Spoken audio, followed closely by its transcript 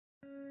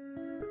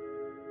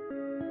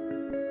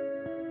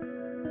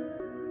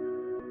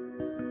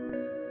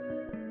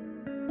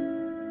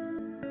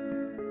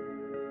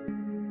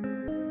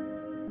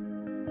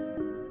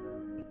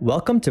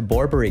Welcome to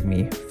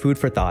Borborygmi, Food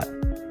for Thought.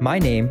 My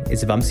name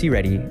is Vamsi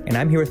Reddy, and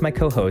I'm here with my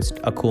co-host,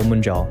 Akul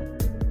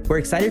Munjal. We're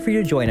excited for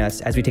you to join us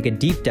as we take a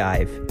deep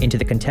dive into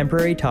the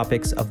contemporary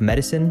topics of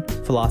medicine,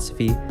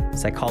 philosophy,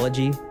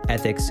 psychology,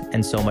 ethics,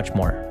 and so much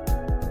more.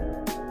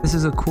 This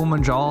is Akul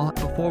Munjal.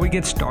 Before we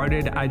get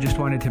started, I just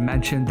wanted to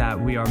mention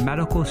that we are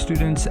medical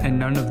students and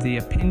none of the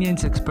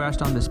opinions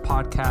expressed on this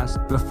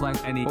podcast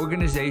reflect any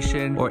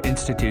organization or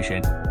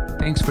institution.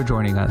 Thanks for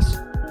joining us.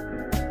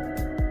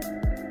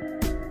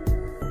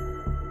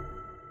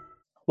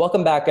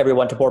 Welcome back,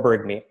 everyone, to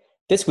Borborygmi.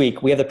 This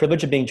week, we have the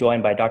privilege of being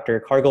joined by Dr.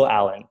 Cargill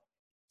Allen.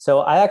 So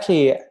I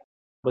actually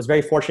was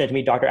very fortunate to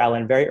meet Dr.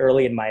 Allen very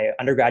early in my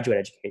undergraduate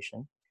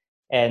education.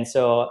 And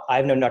so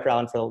I've known Dr.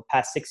 Allen for the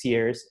past 6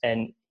 years,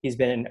 and he's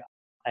been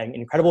an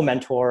incredible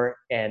mentor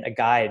and a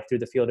guide through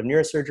the field of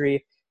neurosurgery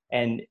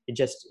and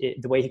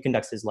the way he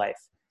conducts his life.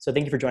 So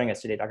thank you for joining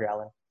us today, Dr.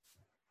 Allen.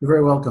 You're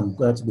very welcome.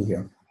 Glad to be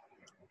here.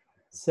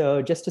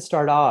 So just to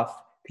start off,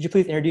 could you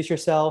please introduce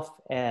yourself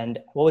and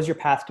what was your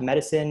path to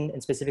medicine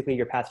and specifically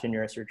your path to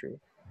neurosurgery?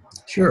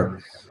 Sure.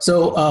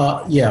 So,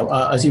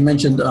 as you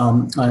mentioned,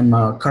 I'm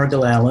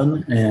Cargill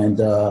Allen,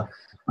 and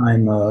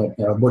I'm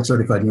a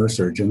board-certified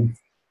neurosurgeon.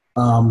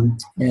 I'm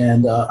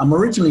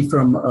originally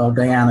from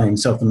Guyana in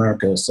South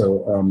America,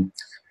 so I'm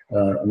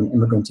an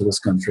immigrant to this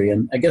country.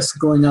 And I guess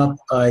growing up,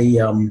 I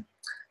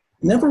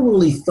never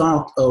really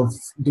thought of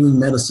doing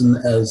medicine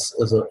as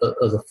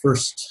a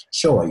first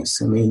choice.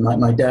 I mean,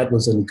 my dad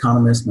was an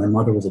economist, my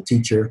mother was a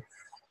teacher.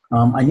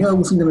 I knew I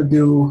wasn't going to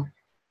do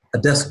a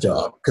desk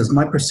job because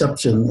my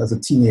perception as a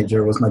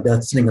teenager was my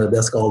dad sitting at a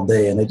desk all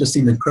day, and it just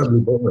seemed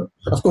incredibly boring.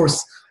 Of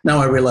course, now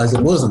I realize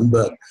it wasn't,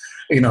 but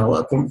you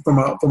know,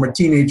 from a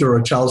teenager or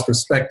a child's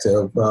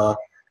perspective,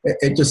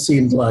 it just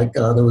seemed like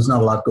there was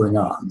not a lot going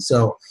on.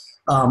 So,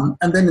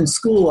 and then in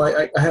school,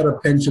 I had a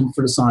penchant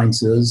for the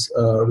sciences,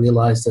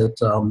 realized that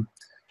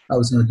I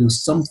was going to do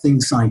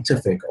something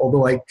scientific,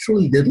 although I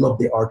truly did love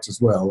the arts as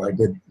well. I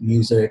did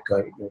music,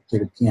 I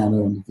played the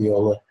piano and the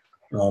viola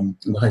in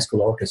the high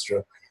school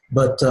orchestra.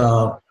 But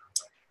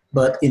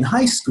in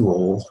high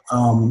school,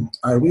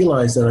 I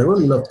realized that I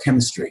really loved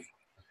chemistry.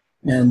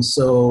 And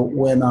so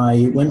when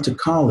I went to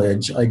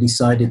college, I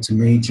decided to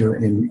major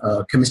in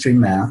chemistry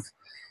and math.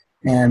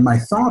 And my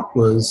thought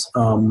was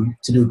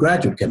to do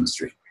graduate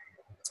chemistry.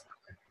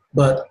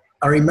 But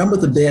I remember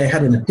the day I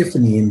had an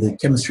epiphany in the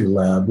chemistry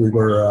lab. We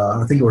were,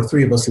 I think there were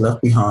 3 of us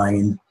left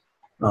behind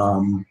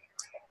trying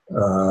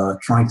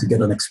to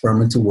get an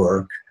experiment to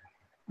work.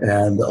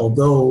 And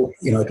although,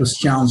 you know, it was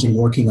challenging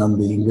working on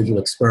the individual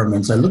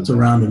experiments, I looked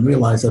around and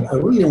realized that I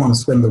really didn't want to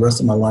spend the rest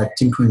of my life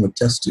tinkering with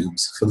test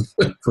tubes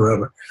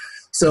forever.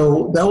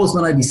 So that was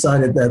when I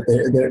decided that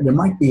there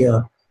might be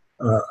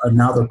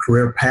another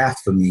career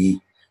path for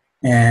me.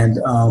 And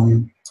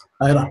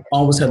I had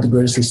always had the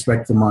greatest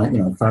respect for my,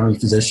 family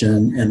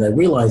physician. And I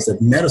realized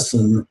that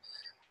medicine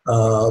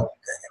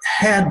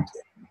had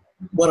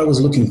what I was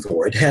looking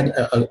for. It had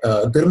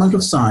a good amount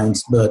of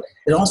science, but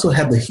it also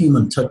had the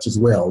human touch as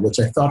well, which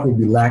I thought would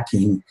be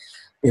lacking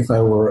if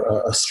I were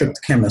a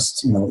strict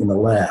chemist, in a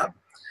lab.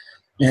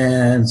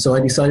 And so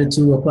I decided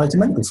to apply to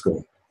medical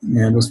school,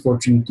 and was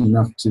fortunate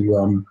enough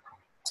to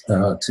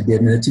be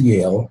admitted to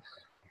Yale.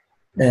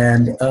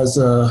 And as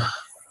a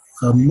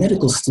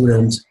medical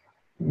student,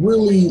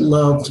 really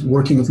loved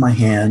working with my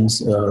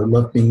hands,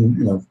 loved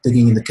being,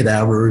 digging into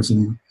cadavers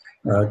and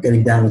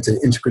getting down into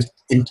intricate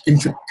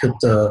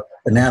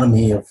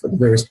anatomy of the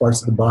various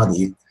parts of the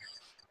body.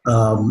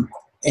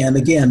 And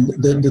again,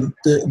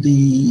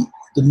 the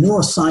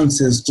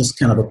neurosciences just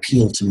kind of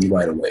appealed to me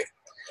right away.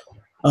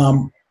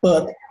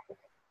 But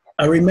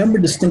I remember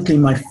distinctly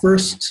my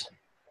first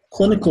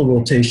clinical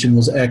rotation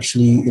was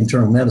actually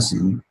internal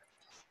medicine.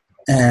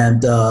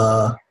 And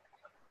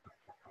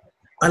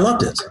I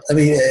loved it. I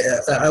mean,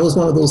 I was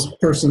one of those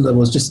persons that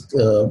was just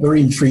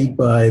very intrigued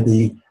by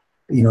the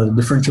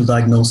differential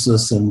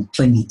diagnosis and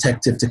playing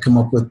detective to come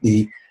up with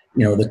the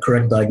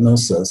correct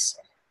diagnosis.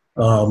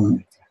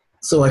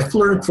 So I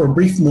flirted for a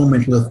brief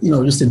moment with,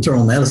 just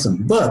internal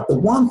medicine. But the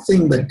one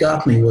thing that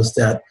got me was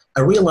that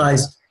I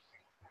realized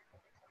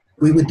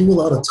we would do a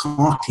lot of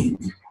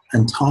talking.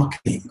 And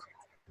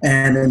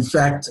in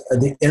fact,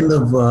 at the end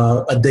of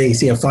a day,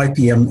 say at 5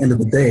 p.m., end of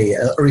the day,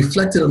 I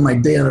reflected on my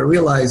day and I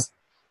realized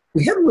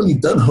we hadn't really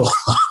done a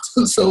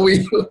lot. So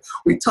we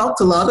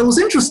talked a lot. It was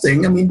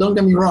interesting. I mean, don't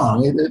get me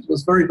wrong. It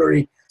was very,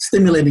 very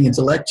stimulating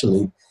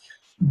intellectually.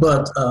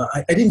 But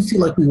I didn't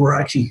feel like we were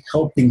actually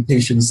helping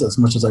patients as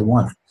much as I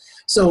wanted.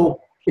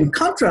 So in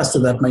contrast to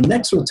that, my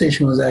next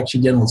rotation was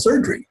actually general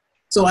surgery.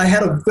 So I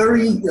had a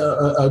very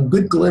a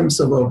good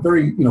glimpse of a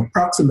very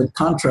proximate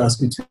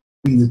contrast between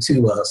the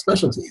two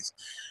specialties.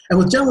 And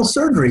with general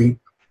surgery,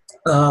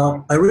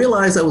 I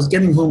realized I was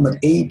getting home at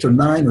 8 or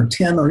 9 or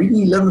 10 or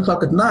even 11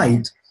 o'clock at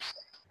night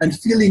and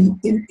feeling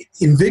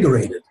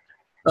invigorated.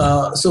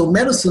 So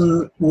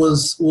medicine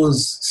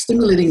was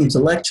stimulating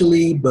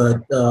intellectually,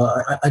 but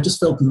I just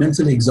felt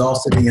mentally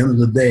exhausted at the end of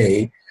the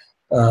day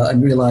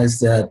and realized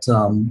that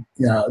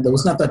there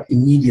was not that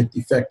immediate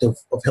effect of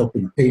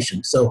helping the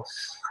patient. So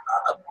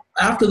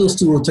after those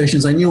 2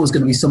 rotations, I knew it was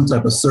going to be some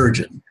type of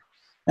surgeon.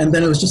 And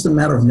then it was just a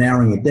matter of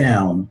narrowing it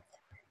down.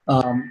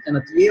 And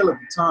at Yale at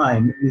the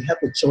time, we had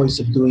the choice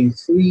of doing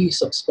 3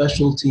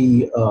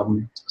 subspecialty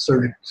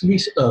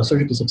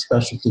surgical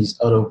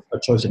subspecialties out of a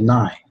choice of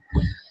 9.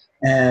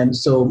 And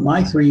so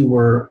my 3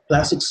 were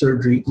plastic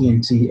surgery,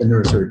 ENT, and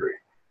neurosurgery.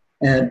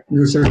 And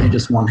neurosurgery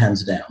just won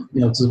hands down.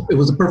 You know, it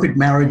was a perfect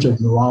marriage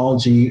of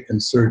neurology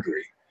and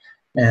surgery.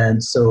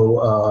 And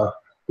so,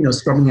 you know,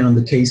 scrubbing in on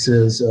the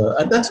cases,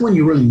 that's when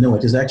you really know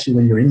it, is actually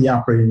when you're in the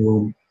operating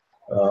room,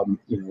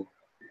 you know,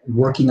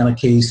 working on a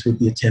case with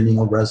the attending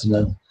or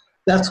resident.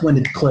 That's when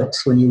it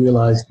clicks, when you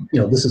realize,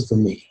 you know, this is for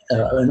me.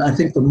 And I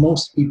think for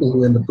most people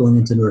who end up going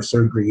into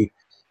neurosurgery,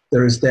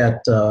 there is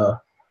that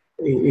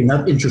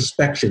enough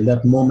introspection,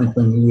 that moment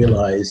when you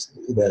realize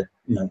that,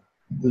 you know,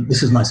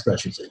 this is my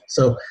specialty.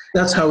 So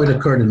that's how it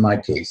occurred in my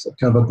case,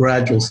 kind of a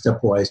gradual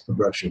stepwise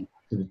progression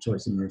to the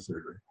choice of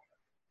neurosurgery.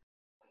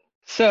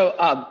 So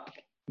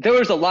there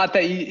was a lot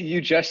that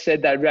you just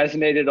said that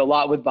resonated a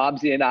lot with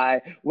Vamsi and I.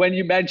 When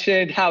you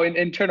mentioned how in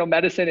internal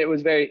medicine it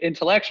was very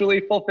intellectually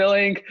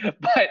fulfilling,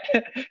 but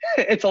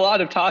it's a lot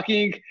of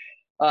talking.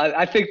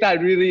 I think that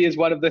really is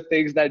one of the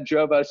things that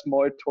drove us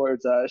more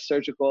towards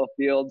surgical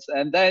fields.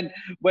 And then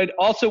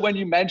when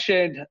you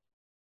mentioned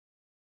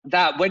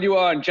that when you were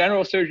on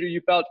general surgery,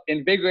 you felt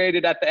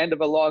invigorated at the end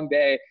of a long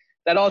day,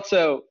 that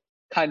also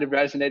kind of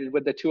resonated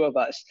with the 2 of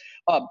us.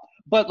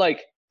 But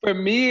like for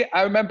me,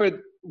 I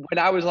remember when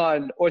I was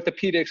on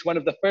orthopedics, one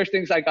of the first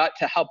things I got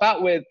to help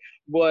out with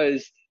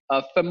was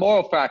a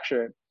femoral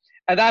fracture.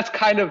 And that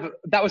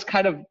was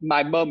kind of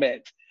my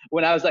moment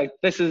when I was like,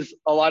 this is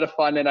a lot of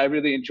fun and I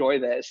really enjoy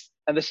this.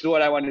 And this is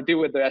what I want to do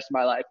with the rest of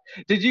my life.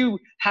 Did you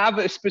have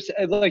a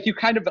specific, like you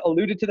kind of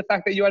alluded to the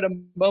fact that you had a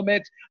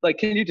moment, like,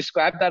 can you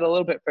describe that a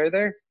little bit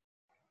further?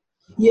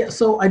 Yeah,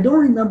 so I don't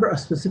remember a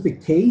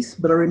specific case,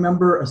 but I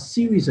remember a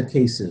series of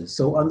cases.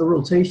 So on the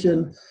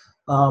rotation,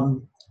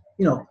 you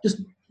know, just,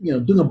 you know,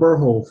 doing a burr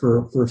hole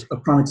for a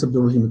chronic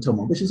subdural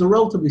hematoma, which is a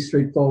relatively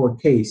straightforward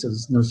case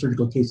as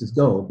neurosurgical cases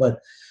go. But,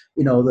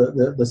 you know,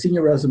 the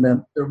senior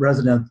resident,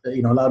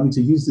 you know, allowed me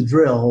to use the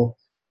drill,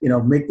 you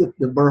know, make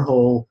the burr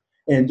hole,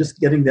 and just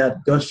getting that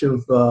gush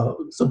of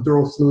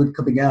subdural fluid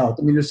coming out.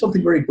 I mean, there's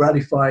something very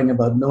gratifying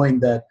about knowing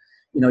that,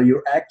 you know,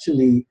 you're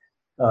actually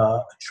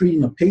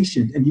treating a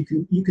patient, and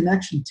you can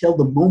actually tell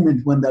the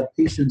moment when that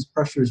patient's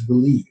pressure is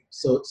relieved.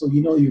 So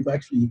you know you've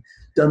actually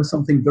done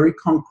something very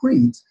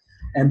concrete,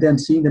 and then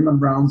seeing them on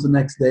rounds the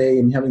next day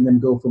and having them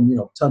go from, you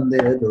know,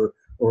 tunneled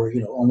or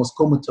you know, almost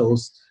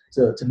comatose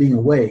to being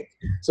awake.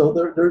 So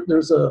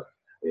there's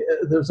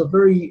a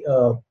very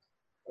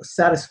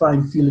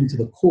satisfying feeling to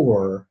the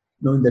core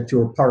knowing that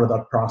you're part of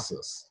that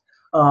process.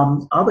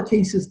 Other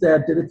cases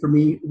that did it for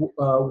me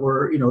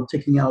were, you know,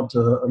 taking out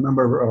a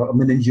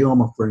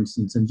meningioma, for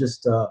instance, and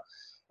just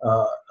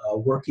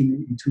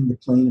working between the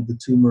plane of the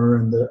tumor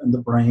and the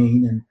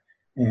brain,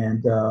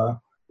 and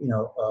you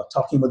know,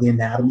 talking about the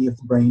anatomy of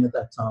the brain at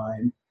that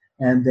time,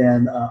 and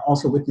then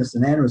also witnessed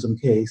an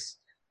aneurysm case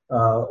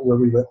where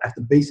we were at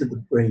the base of the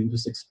brain,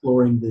 just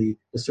exploring the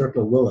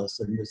circle of Willis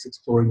and just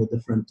exploring the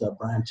different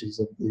branches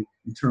of the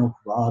internal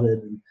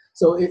carotid, and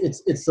so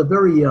it's a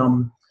very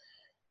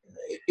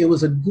it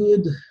was a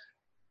good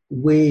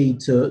way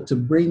to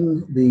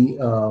bring the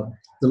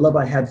love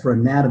I had for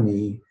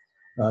anatomy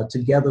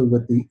together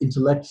with the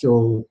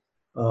intellectual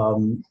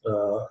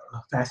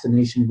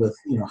fascination with,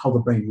 you know, how the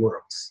brain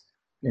works.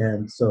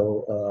 And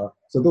so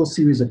those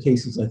series of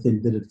cases, I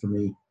think, did it for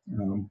me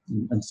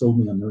and sold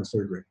me on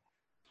neurosurgery.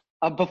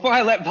 Before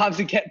I let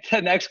Vamsi get to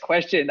the next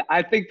question,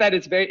 I think that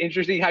it's very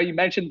interesting how you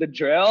mentioned the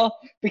drill,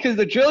 because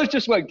the drill is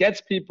just what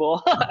gets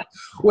people.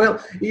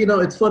 Well, you know,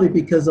 it's funny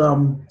because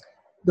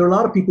there are a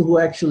lot of people who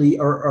actually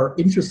are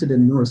interested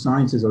in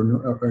neurosciences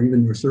or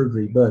even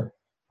neurosurgery, but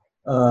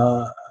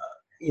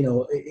you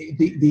know,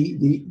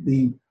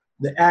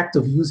 the act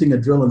of using a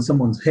drill in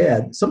someone's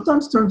head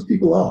sometimes turns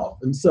people off.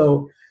 And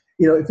so,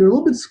 you know, if you're a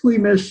little bit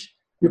squeamish,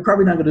 you're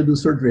probably not going to do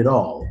surgery at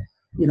all.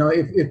 You know,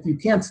 if you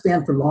can't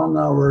stand for long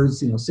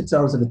hours, you know, 6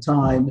 hours at a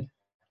time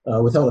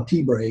without a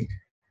pee break,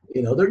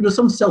 you know, there's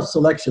some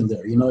self-selection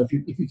there. You know, if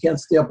you can't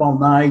stay up all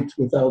night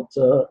without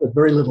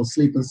very little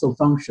sleep and still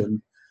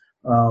function,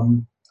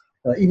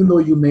 even though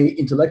you may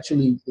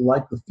intellectually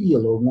like the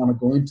field or want to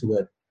go into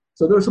it.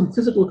 So there are some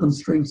physical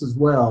constraints as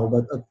well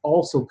that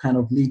also kind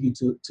of lead you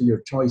to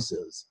your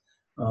choices.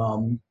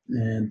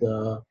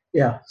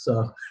 Yeah,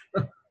 so.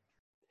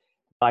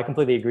 I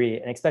completely agree.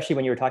 And especially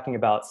when you were talking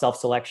about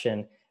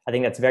self-selection, I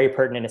think that's very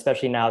pertinent,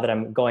 especially now that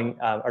I'm going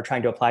or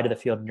trying to apply to the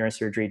field of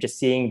neurosurgery. Just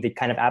seeing the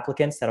kind of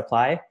applicants that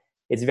apply,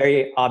 it's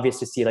very obvious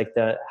to see like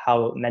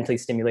how mentally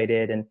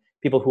stimulated and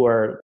people who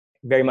are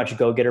very much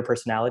go-getter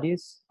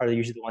personalities are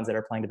usually the ones that are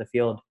applying to the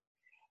field.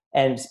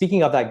 And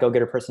speaking of that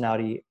go-getter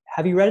personality,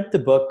 have you read the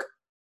book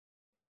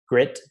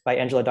Grit by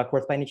Angela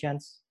Duckworth by any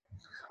chance?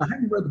 I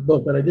haven't read the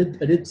book, but I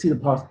did see the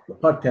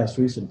podcast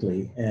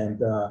recently, and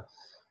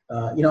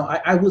you know,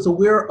 I was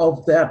aware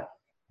of that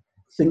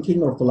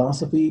thinking or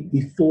philosophy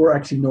before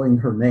actually knowing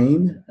her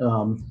name,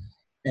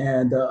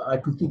 and I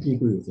completely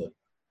agree with it.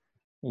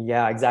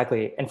 Yeah,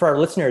 exactly. And for our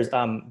listeners,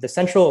 the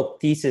central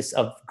thesis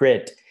of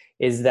grit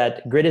is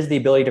that grit is the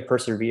ability to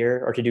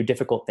persevere or to do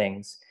difficult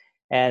things.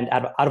 And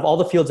out of all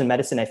the fields in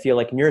medicine, I feel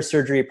like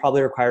neurosurgery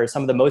probably requires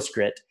some of the most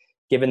grit,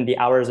 given the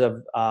hours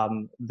of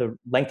the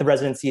length of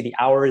residency, the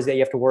hours that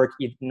you have to work,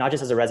 not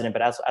just as a resident,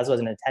 but as well as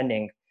an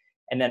attending,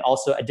 and then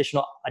also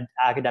additional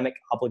academic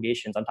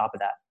obligations on top of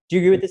that. Do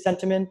you agree with this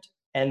sentiment?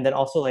 And then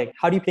also, like,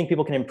 how do you think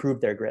people can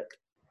improve their grit?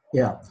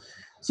 Yeah.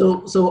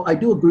 So I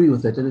do agree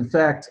with it. And in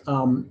fact,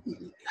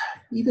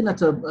 even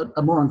at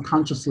a more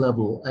unconscious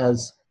level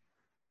as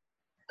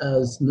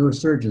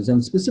neurosurgeons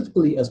and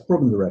specifically as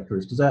program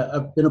directors, because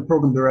I've been a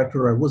program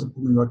director, I was a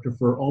program director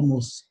for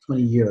almost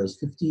 20 years,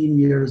 15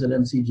 years at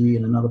MCG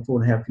and another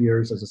 4.5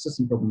 years as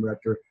assistant program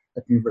director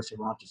at the University of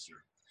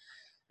Rochester.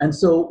 And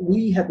so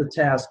we had the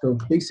task of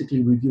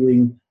basically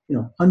reviewing,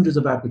 hundreds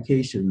of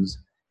applications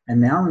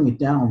and narrowing it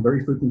down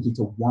very frequently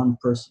to one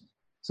person.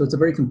 So it's a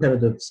very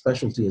competitive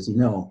specialty, as you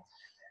know.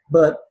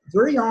 But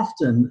very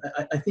often,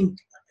 I think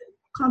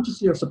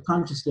consciously or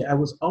subconsciously, I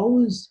was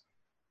always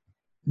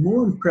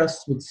more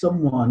impressed with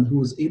someone who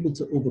was able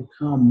to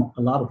overcome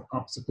a lot of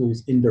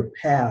obstacles in their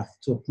path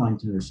to applying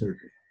to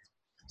neurosurgery.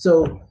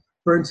 So,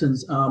 for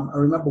instance, I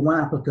remember one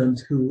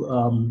applicant who,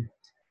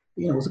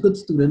 was a good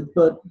student,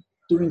 but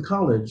during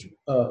college,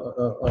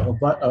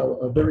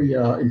 a very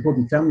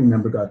important family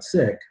member got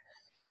sick,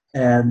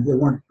 and they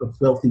weren't of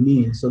wealthy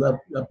means, so that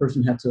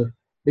person had to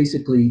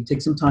basically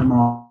take some time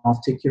off,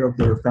 take care of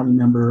their family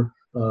member,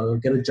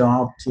 get a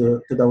job,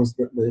 because that was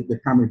the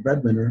primary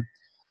breadwinner.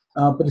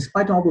 But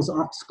despite all those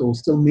obstacles,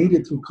 still made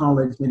it through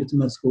college, made it to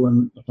med school,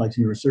 and applied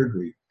to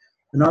neurosurgery.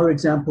 Another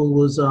example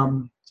was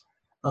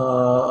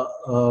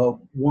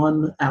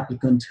one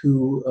applicant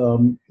who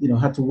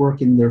had to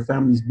work in their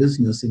family's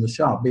business in the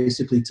shop,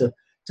 basically to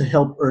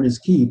help earn his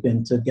keep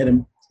and to get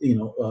him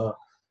enough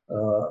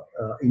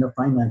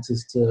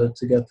finances to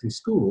get through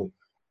school.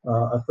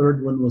 A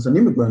third one was an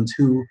immigrant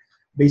who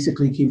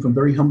basically came from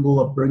very humble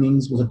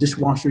upbringings, was a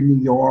dishwasher in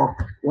New York,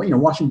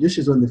 washing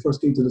dishes when they first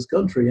came to this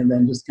country, and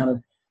then just kind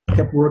of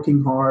kept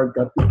working hard,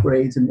 got good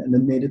grades, and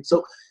then made it.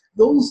 So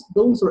those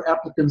are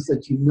applicants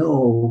that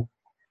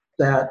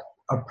that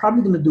are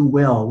probably going to do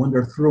well when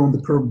they're thrown the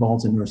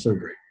curveballs in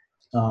neurosurgery.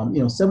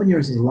 7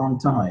 years is a long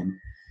time,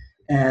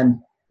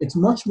 and it's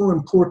much more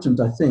important,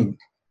 I think,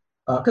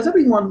 because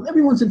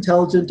everyone's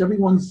intelligent,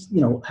 everyone's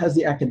has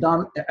the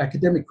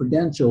academic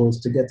credentials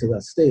to get to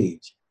that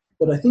stage.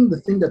 But I think the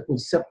thing that will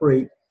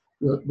separate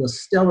the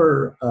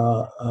stellar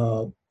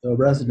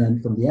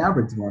resident from the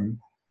average one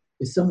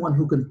is someone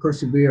who can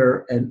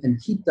persevere and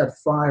keep that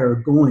fire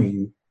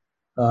going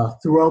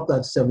throughout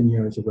that 7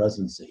 years of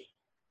residency.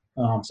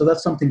 So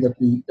that's something that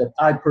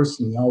I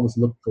personally always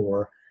look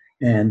for,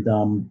 and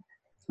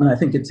I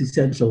think it's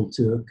essential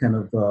to kind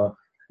of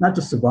not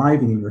just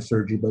surviving in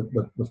neurosurgery, but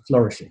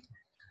flourishing.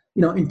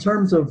 In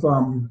terms of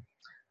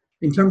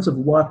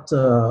what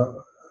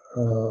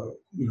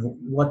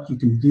what you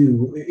can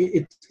do,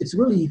 it's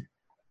really.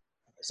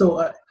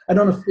 So I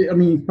don't know if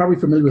you're probably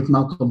familiar with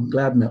Malcolm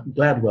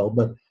Gladwell,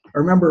 but I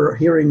remember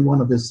hearing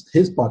one of his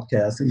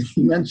podcasts, and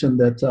he mentioned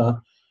that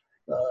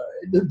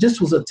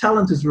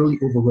talent is really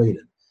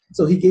overrated.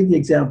 So he gave the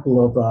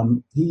example of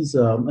he's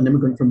an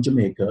immigrant from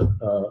Jamaica,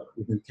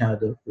 lived in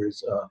Canada for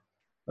his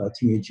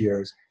teenage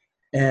years,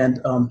 and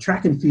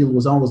track and field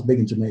was always big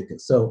in Jamaica.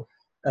 So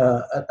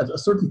at a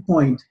certain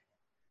point,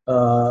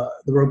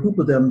 there were a group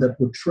of them that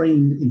would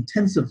train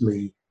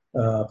intensively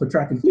for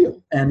track and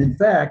field, and in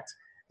fact,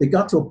 they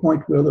got to a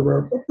point where they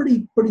were a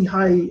pretty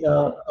high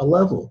a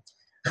level.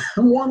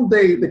 And one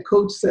day, the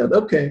coach said,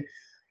 "Okay,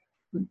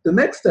 the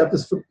next step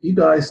is for you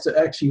guys to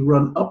actually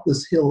run up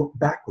this hill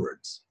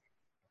backwards."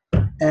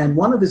 And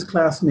one of his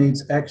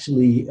classmates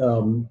actually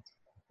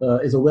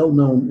is a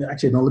well-known,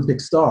 actually an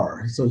Olympic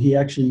star. So he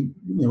actually,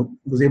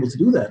 was able to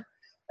do that.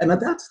 And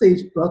at that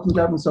stage, Malcolm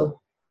Gladwell said,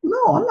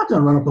 "No, I'm not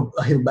going to run up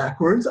a hill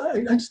backwards.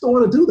 I just don't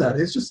want to do that.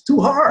 It's just too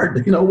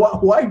hard.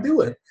 Why do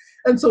it?"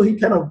 And so he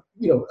kind of,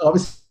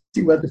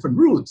 obviously went different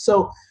routes.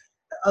 So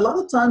a lot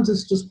of times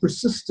it's just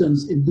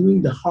persistence in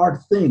doing the hard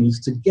things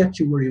to get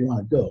you where you want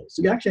to go.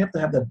 So you actually have to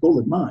have that goal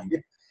in mind.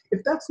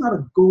 If that's not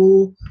a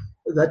goal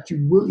that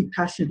you're really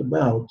passionate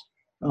about,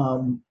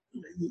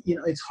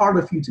 it's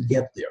harder for you to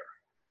get there.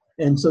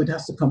 And so it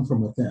has to come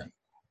from within.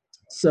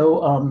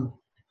 So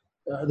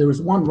there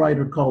was one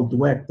writer called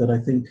Dweck that I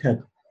think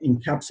had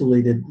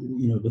encapsulated,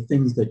 the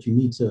things that you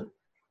need to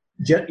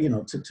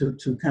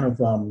to kind of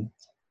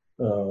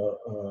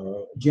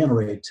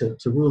generate to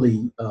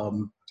really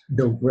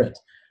build grit.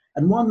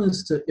 And one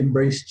is to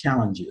embrace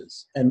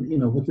challenges. And,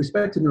 with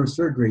respect to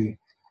neurosurgery,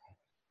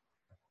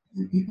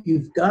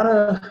 you've got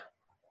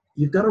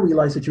to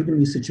realize that you're going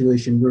to be in a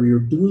situation where you're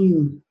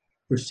doing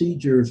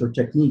procedures or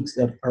techniques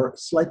that are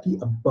slightly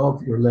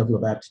above your level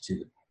of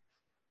aptitude.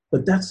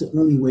 But that's the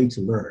only way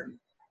to learn.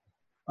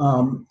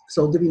 So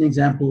I'll give you an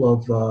example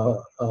of,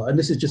 and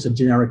this is just a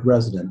generic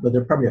resident, but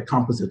they're probably a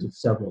composite of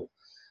several.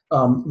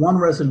 One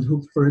resident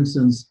who, for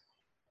instance,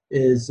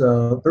 is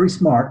very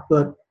smart,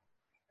 but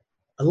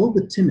a little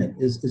bit timid,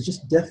 is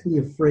just deathly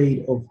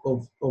afraid of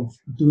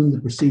doing the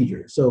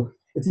procedure. So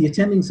if the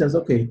attending says,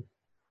 okay,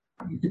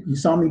 you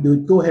saw me do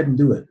it, go ahead and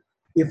do it.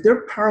 If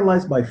they're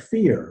paralyzed by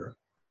fear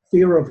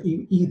of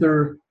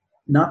either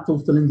not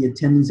fulfilling the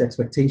attending's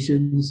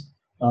expectations,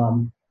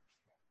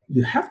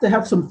 you have to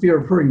have some fear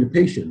of hurting the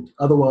patient.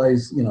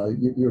 Otherwise,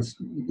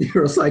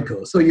 you're a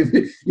psycho. So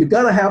you've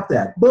got to have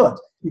that. But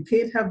you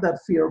can't have that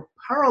fear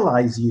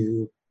paralyze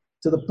you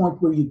to the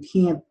point where you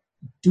can't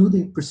do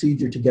the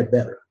procedure to get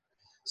better.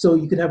 So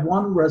you could have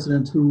one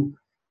resident who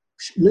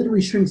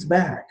literally shrinks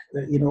back,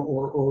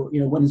 or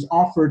when it's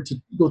offered to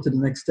go to the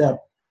next step,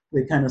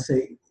 they kind of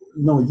say,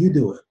 no, you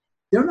do it.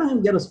 They're not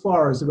going to get as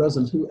far as the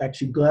resident who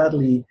actually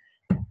gladly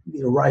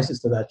rises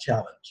to that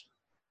challenge.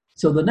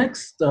 So the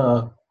next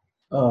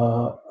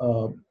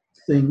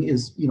thing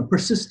is,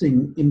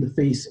 persisting in the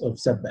face of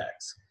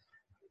setbacks.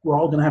 We're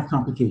all going to have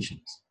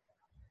complications.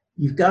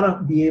 You've got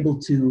to be able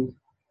to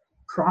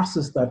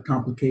process that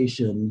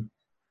complication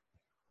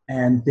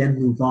and then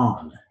move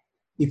on.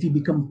 If you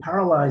become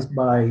paralyzed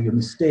by your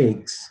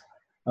mistakes,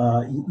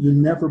 you'll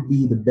never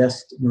be the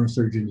best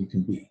neurosurgeon you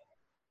can be.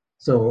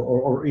 So,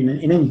 or in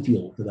any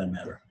field for that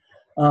matter.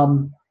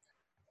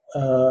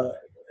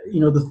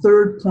 The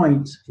third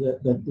point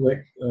that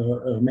Rick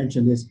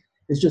mentioned is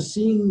just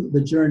seeing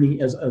the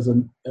journey as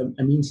a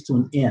means to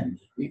an end.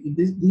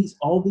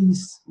 All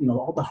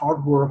the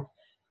hard work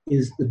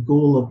is the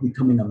goal of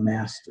becoming a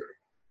master,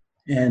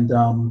 and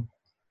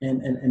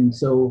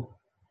so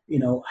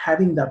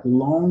having that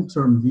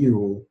long-term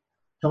view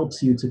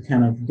helps you to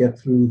kind of get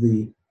through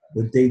the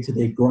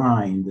day-to-day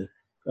grind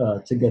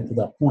to get to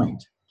that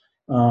point.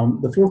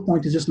 The fourth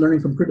point is just learning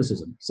from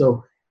criticism.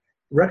 So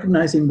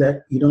recognizing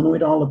that you don't know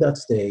it all at that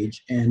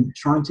stage and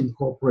trying to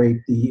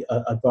incorporate the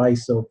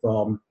advice of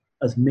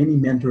as many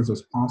mentors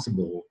as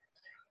possible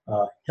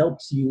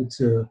helps you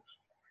to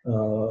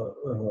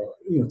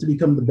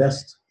become the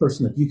best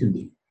person that you can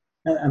be.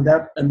 And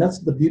that's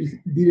the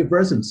beauty of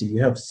residency.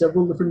 You have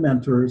several different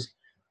mentors.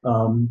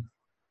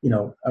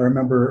 I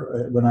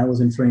remember when I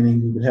was in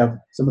training, we would have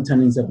some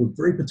attendings that were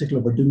very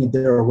particular about doing it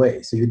their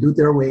way. So you do it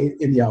their way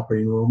in the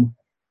operating room.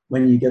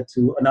 When you get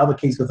to another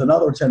case with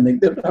another attending,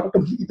 they have a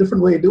completely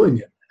different way of doing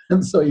it.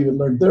 And so you would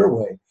learn their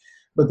way.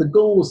 But the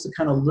goal was to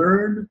kind of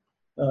learn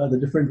the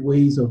different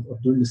ways of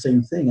doing the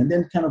same thing, and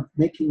then kind of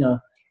getting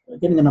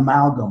an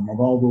amalgam of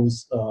all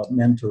those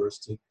mentors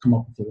to come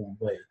up with their own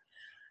way.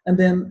 And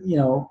then,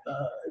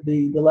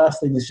 the last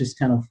thing is just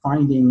kind of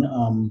finding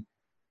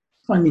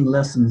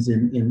lessons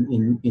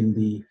in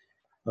the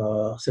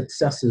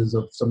successes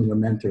of some of your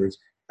mentors.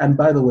 And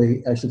by the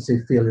way, I should say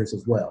failures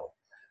as well.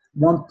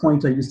 One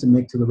point I used to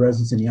make to the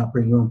residents in the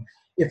operating room: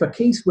 if a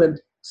case went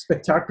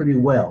spectacularly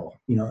well,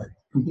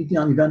 completely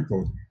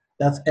uneventful,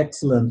 that's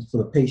excellent for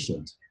the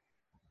patient,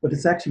 but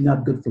it's actually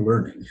not good for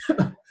learning.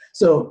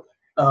 So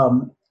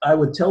I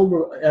would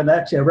tell, and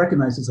actually I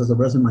recognize this as a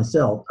resident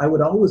myself, I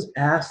would always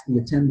ask the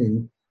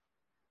attending,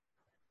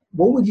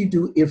 what would you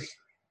do if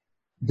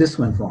this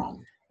went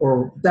wrong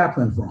or that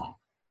went wrong?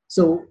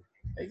 So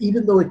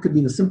even though it could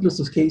be the simplest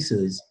of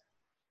cases,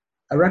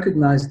 I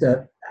recognize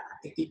that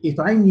if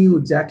I knew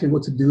exactly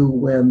what to do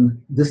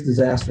when this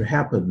disaster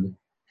happened,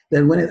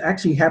 then when it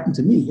actually happened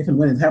to me, if and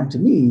when it happened to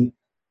me,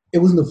 it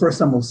wasn't the first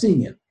time I was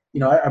seeing it.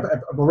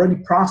 I've already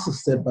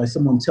processed it by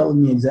someone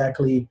telling me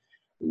exactly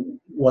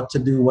what to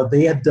do, what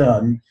they had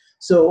done.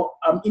 So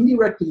I'm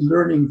indirectly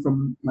learning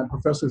from my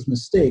professor's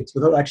mistakes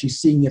without actually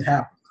seeing it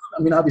happen.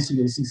 I mean, obviously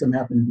you'll see some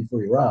happening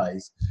before your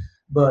eyes,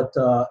 but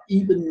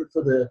even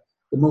for the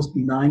most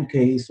benign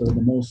case or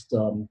the most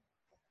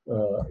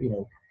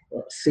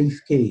safe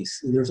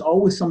case, there's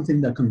always something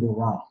that can go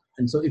wrong.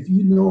 And so if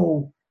you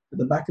know at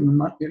the back of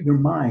your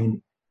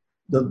mind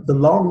the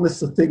long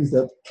list of things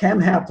that can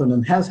happen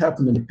and has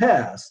happened in the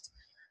past,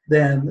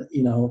 then,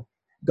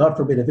 God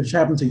forbid, if it's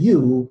happened to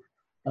you,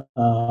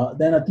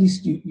 then at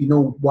least you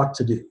know what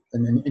to do,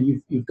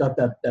 and you've got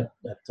that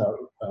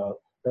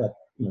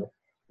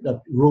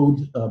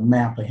road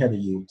map ahead of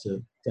you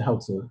to how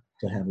to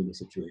handle the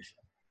situation.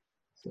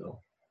 So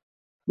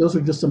those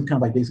are just some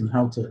kind of ideas on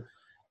how to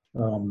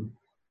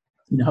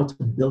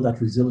build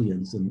that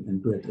resilience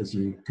and grit as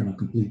you kind of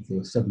complete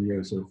the 7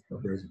 years of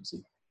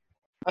residency.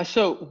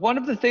 So one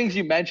of the things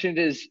you mentioned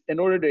is, in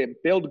order to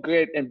build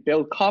grit and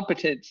build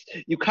competence,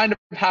 you kind of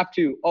have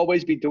to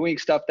always be doing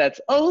stuff that's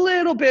a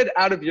little bit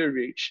out of your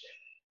reach.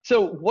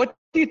 So what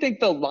do you think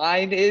the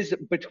line is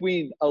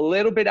between a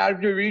little bit out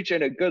of your reach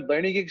and a good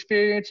learning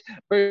experience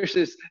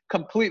versus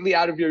completely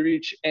out of your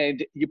reach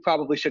and you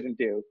probably shouldn't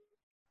do?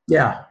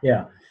 Yeah.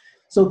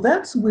 So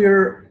that's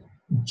where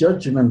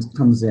judgment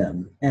comes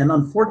in. And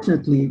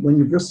unfortunately, when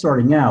you're just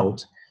starting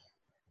out,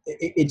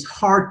 it's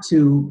hard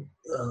to,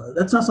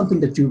 that's not something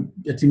that you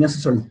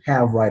necessarily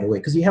have right away,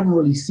 because you haven't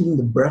really seen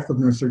the breadth of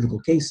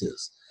neurosurgical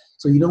cases.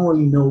 So you don't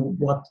really know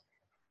what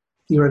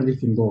theoretically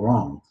can go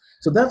wrong.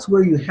 So that's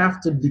where you have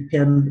to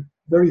depend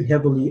very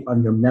heavily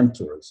on your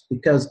mentors,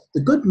 because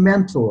the good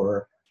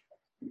mentor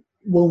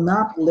will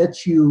not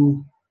let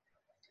you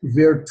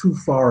veer too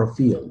far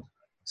afield.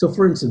 So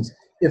for instance,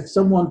 if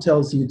someone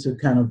tells you to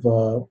kind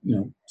of,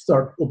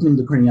 start opening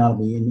the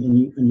craniotomy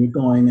and you're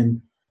going,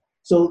 and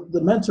so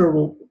the mentor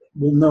will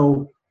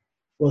know,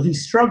 well,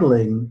 he's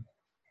struggling,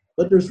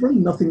 but there's really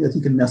nothing that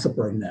he can mess up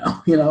right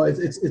now.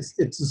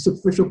 It's a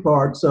superficial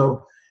part.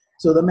 So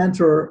the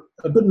mentor,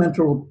 a good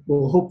mentor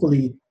will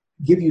hopefully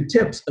give you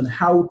tips on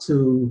how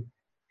to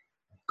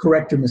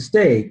correct your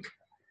mistake.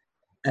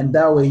 And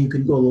that way you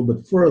can go a little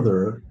bit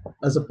further,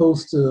 as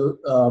opposed to,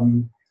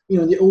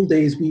 in the old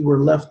days, we were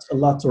left a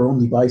lot to our own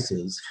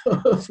devices,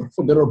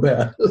 for good or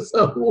bad.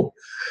 So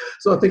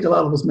I think a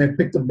lot of us may have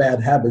picked up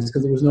bad habits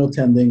because there was no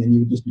attending and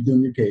you would just be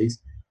doing your case.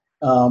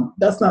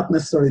 That's not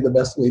necessarily the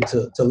best way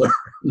to learn.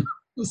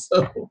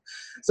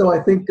 So I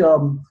think,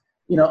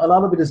 a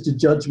lot of it is the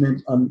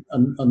judgment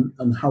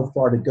on how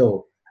far to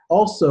go.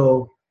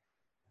 Also,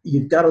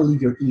 you've got to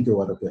leave your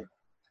ego out of it.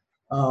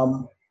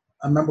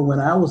 I remember when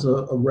I was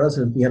a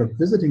resident, we had a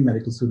visiting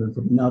medical student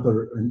from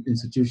another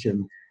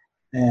institution,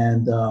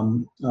 and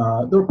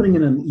they were putting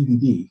in an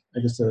EVD,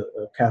 just a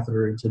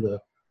catheter into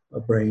the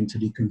brain to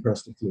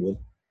decompress the fluid.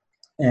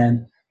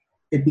 And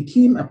it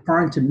became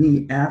apparent to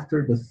me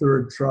after the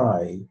third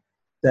try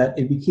that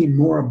it became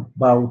more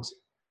about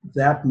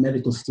that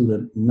medical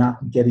student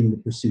not getting the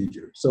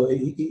procedure. So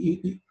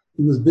he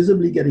was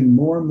visibly getting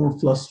more and more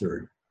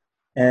flustered,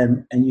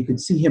 and you could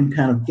see him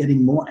kind of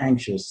getting more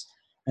anxious.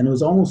 And it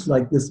was almost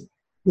like this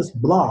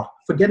block,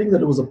 forgetting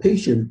that it was a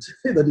patient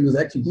that he was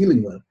actually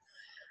dealing with.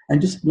 And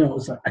just,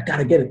 it's like, I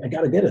gotta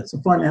get it. So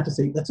finally I had to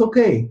say, that's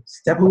okay,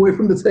 step away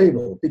from the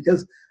table,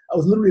 because I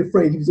was literally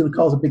afraid he was gonna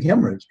cause a big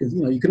hemorrhage, because,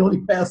 you can only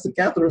pass the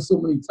catheter so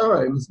many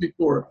times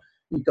before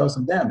you cause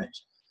some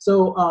damage.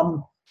 So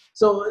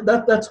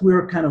that's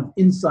where kind of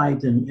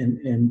insight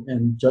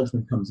and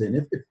judgment comes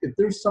in. If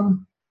there's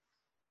some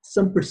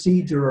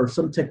procedure or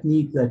some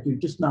technique that you're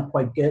just not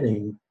quite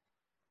getting,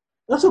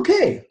 that's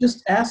okay.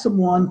 Just ask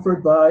someone for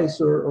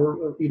advice,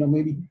 or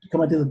maybe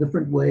come at it a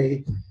different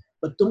way,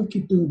 but don't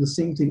keep doing the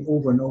same thing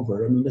over and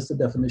over. I mean, that's the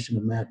definition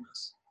of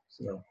madness.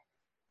 So, of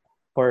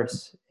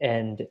course.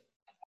 And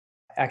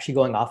actually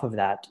going off of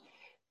that,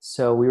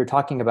 so we were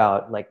talking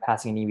about like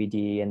passing an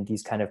EVD and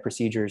these kind of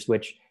procedures,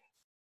 which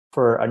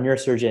for a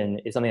neurosurgeon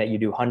is something that you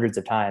do hundreds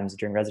of times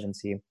during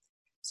residency.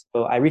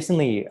 So I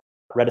recently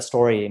read a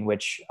story in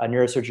which a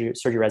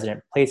neurosurgery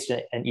resident placed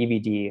an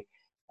EVD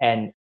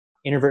and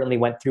inadvertently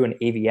went through an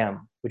AVM,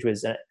 which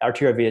was an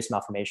arteriovenous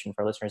malformation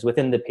for listeners,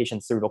 within the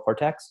patient's cerebral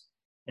cortex.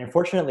 And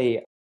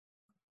unfortunately,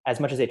 as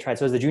much as they tried,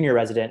 so as the junior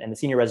resident and the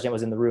senior resident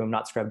was in the room,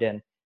 not scrubbed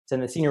in. So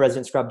then the senior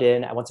resident scrubbed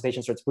in, and once the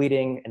patient starts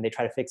bleeding and they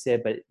try to fix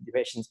it, but the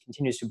patient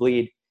continues to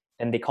bleed,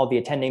 and they called the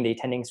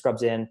attending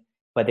scrubs in,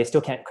 but they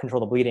still can't control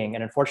the bleeding.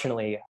 And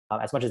unfortunately,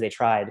 as much as they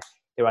tried,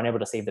 they were unable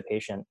to save the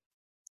patient.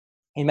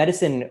 In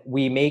medicine,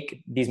 we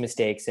make these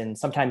mistakes, and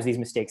sometimes these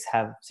mistakes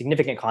have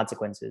significant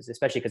consequences,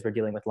 especially because we're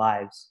dealing with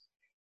lives.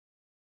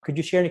 Could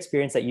you share an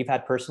experience that you've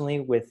had personally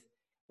with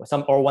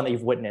some, or one that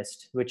you've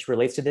witnessed, which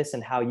relates to this,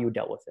 and how you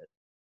dealt with it?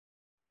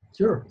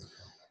 Sure.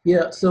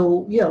 Yeah.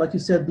 So like you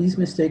said, these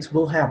mistakes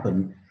will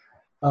happen.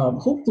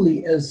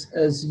 Hopefully,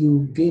 as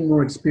you gain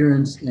more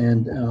experience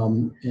and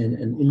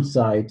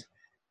insight,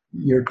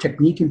 your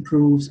technique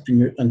improves,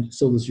 and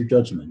so does your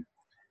judgment.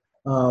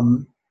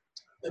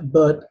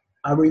 But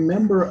I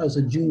remember as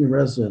a junior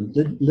resident,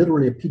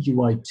 literally a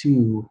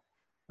PGY2,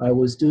 I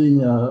was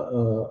doing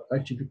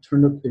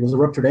it was a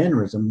ruptured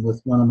aneurysm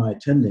with one of my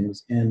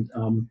attendings, and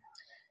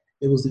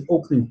it was the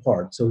opening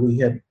part. So we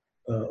had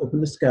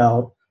opened the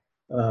scalp,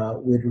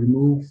 we had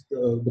removed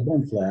the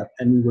bone flap,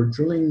 and we were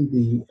drilling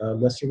the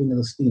lesser wing of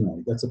the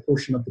sphenoid. That's a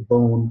portion of the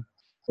bone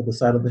at the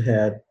side of the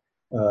head,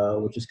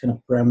 which is kind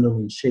of pyramidal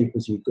in shape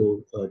as you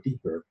go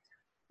deeper.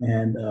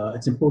 And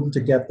it's important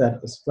to get that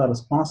as flat as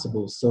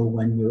possible, so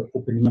when you're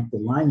opening up the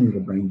lining of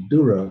the brain,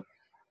 dura,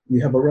 you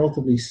have a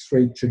relatively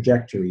straight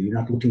trajectory. You're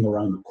not looking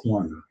around the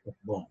corner of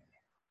the bone.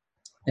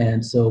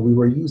 And so we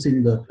were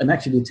using and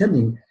actually the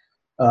attending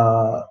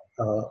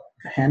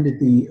handed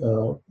the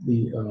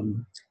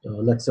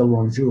Lexel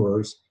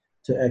rongeurs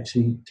to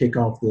actually take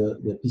off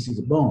the pieces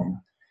of bone.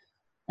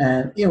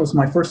 And it was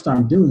my first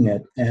time doing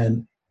it.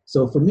 And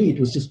so for me, it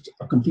was just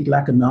a complete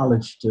lack of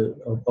knowledge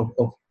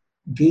of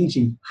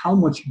gauging how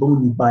much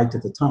bone you bite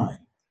at the time.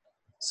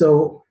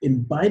 So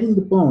in biting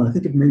the bone, I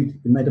think it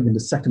might have been the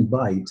second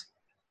bite,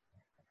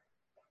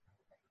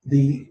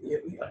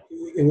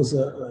 it was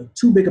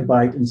too big a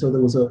bite, and so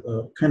there was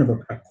a kind of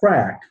a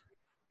crack,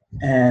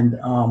 and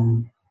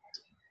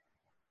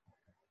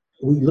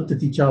we looked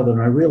at each other,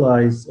 and I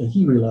realized, and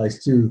he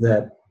realized too,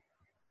 that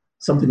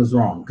something was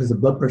wrong, because the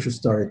blood pressure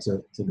started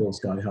to go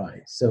sky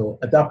high. So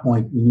at that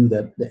point, we knew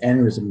that the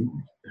aneurysm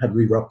had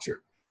re-ruptured.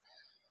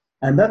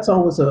 And that's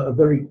always a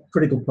very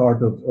critical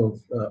part of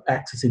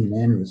accessing an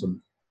aneurysm.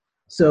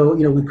 So,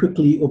 we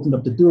quickly opened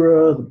up the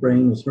dura, the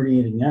brain was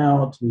radiating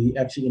out. We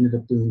actually ended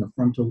up doing a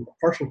partial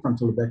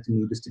frontal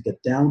lobectomy just to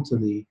get down to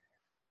the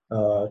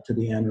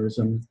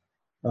aneurysm.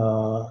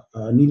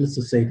 Needless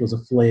to say, it was a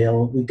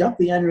flail. We got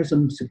the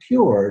aneurysm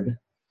secured,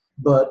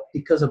 but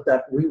because of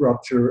that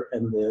re-rupture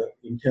and the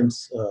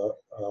intense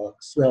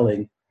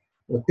swelling,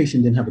 the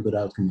patient didn't have a good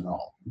outcome at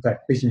all. In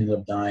fact, the patient ended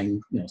up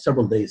dying,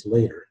 several days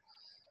later.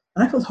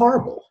 And I felt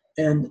horrible.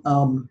 And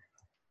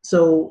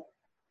so,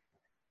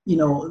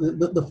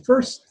 the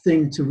first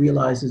thing to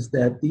realize is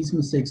that these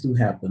mistakes do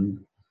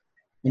happen,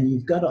 and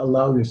you've got to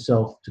allow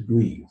yourself to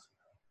grieve.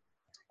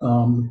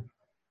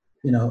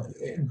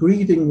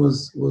 Grieving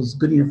was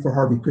good enough for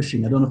Harvey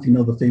Cushing. I don't know if you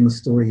know the famous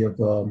story of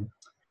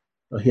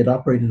he had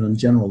operated on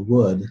General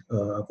Wood,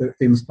 a very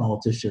famous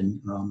politician,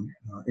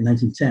 in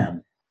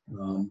 1910.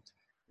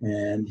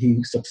 And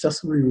he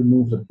successfully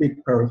removed a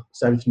big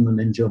parasitic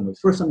meningioma. The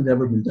first time it had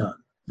ever been done.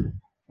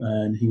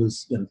 And he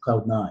was in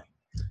cloud nine.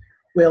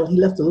 Well, he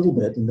left a little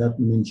bit, and that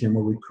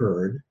meningioma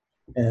recurred.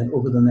 And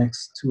over the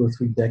next 2 or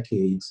 3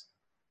 decades,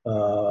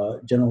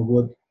 General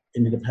Wood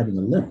ended up having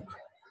a limp.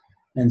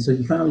 And so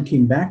he finally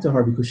came back to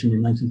Harvey Cushing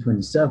in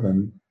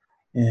 1927,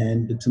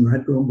 and the tumor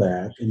had grown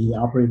back, and he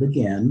operated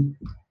again.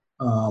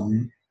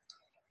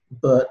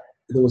 But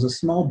there was a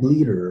small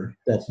bleeder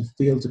that he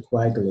failed to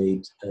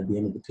coagulate at the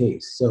end of the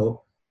case.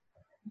 So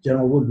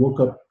General Wood woke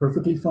up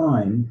perfectly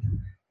fine,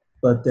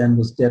 but then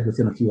was dead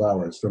within a few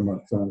hours from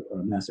a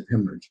massive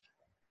hemorrhage.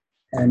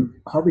 And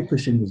Harvey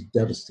Cushing was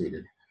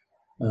devastated.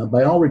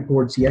 By all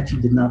reports, he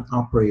actually did not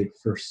operate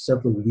for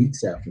several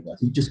weeks after that.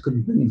 He just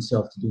couldn't bring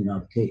himself to do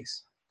another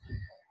case.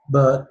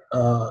 But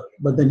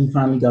then he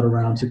finally got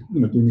around to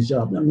doing his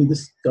job. I mean,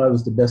 this guy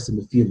was the best in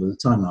the field at the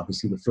time.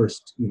 Obviously, the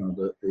first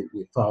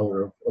the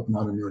father of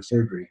modern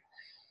neurosurgery.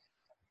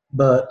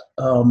 But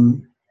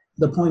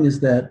the point is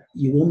that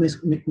you will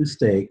make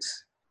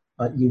mistakes.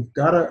 You've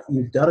got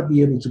to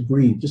be able to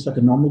grieve, just like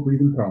a normal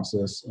grieving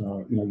process.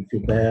 You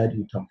feel bad,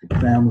 you talk to the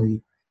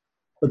family,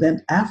 but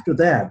then after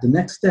that, the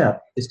next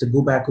step is to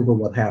go back over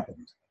what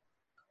happened.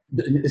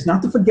 It's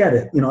not to forget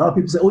it. A lot of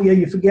people say, "Oh yeah,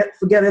 you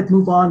forget it,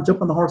 move on,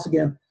 jump on the horse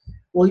again."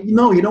 Well,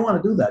 no, you don't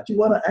want to do that. You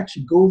want to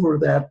actually go over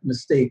that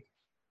mistake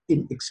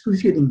in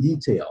excruciating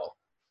detail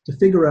to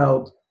figure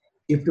out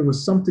if there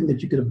was something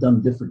that you could have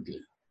done differently.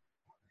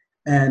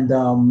 And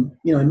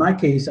in my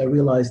case, I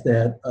realized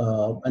that,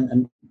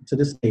 and to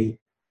this day,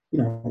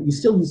 you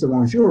still use the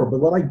rongeur,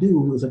 but what I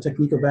do is a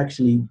technique of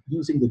actually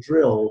using the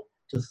drill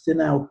to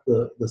thin out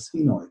the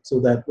sphenoid, so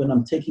that when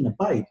I'm taking a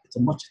bite, it's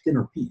a much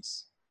thinner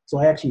piece. So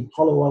I actually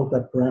hollow out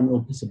that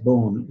pyramidal piece of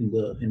bone in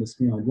the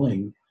sphenoid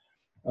wing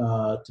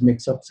to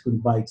make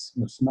subsequent bites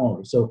much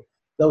smaller. So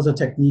that was a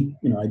technique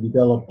I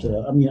developed.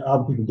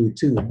 Other people do it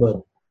too, but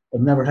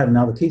I've never had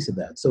another case of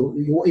that. So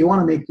you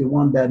want to make your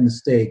one bad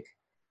mistake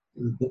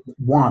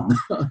one.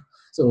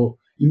 So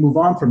you move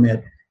on from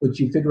it, but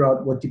you figure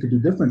out what you could do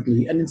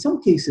differently. And in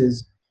some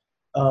cases,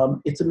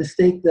 it's a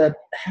mistake that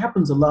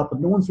happens a lot, but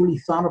no one's really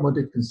thought about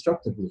it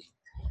constructively.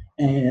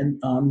 And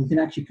you can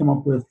actually come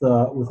up with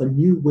a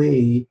new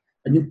way,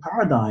 a new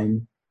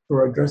paradigm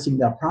for addressing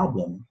that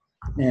problem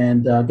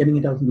and getting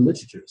it out in the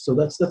literature. So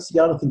that's the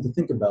other thing to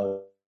think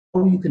about,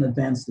 how you can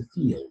advance the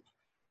field.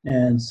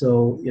 And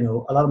so,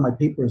 a lot of my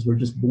papers were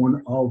just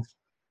born of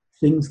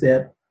things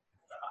that,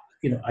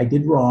 I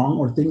did wrong,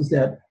 or things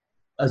that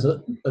as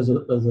a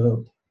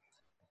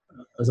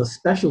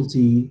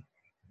specialty,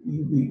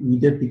 we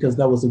did because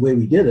that was the way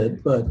we did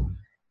it. But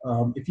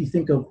if you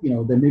think of,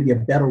 there may be a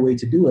better way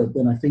to do it,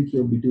 then I think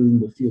you'll be doing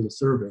the field a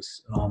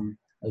service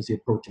as you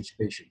approach each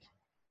patient.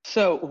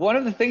 So one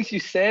of the things you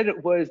said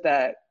was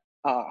that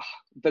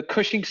the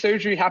Cushing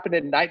surgery happened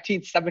in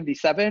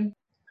 1977?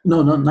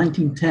 No,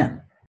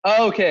 1910.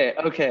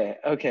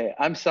 Okay.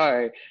 I'm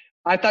sorry.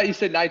 I thought you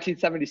said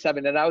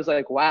 1977, and I was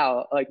like,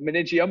 wow, like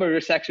meningioma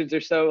resections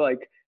are so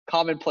like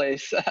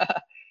commonplace.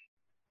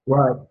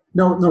 Right.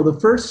 No, the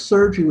first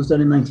surgery was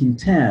done in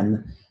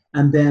 1910,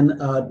 and then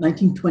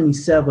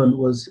 1927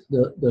 was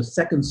the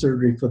second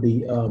surgery for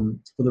the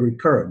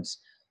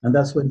recurrence, and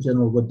that's when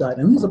General Wood died.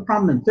 And he was a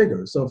prominent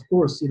figure, so of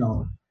course,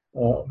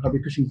 Harvey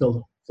Cushing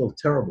felt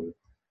terrible,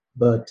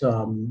 but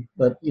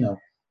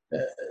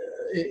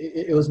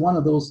it was one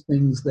of those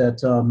things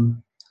that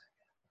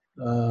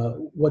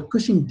what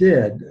Cushing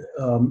did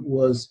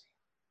was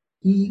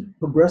he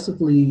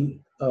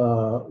progressively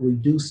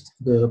reduced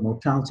the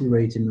mortality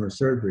rate in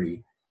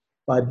neurosurgery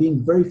by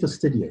being very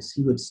fastidious.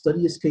 He would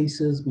study his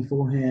cases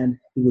beforehand.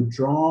 He would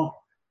draw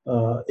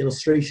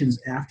illustrations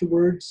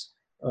afterwards,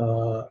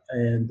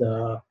 and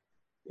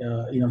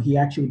he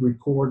actually would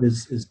record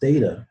his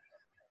data.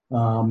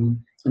 And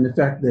in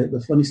fact,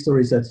 the funny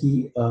story is that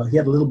he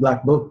had a little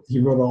black book. He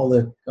wrote all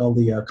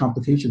the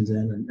complications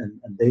in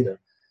and data.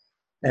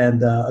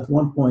 And at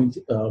one point,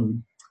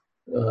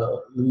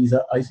 Louise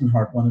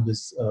Eisenhart, one of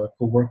his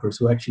co-workers,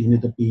 who actually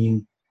ended up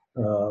being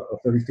a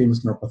very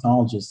famous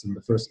neuropathologist and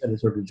the first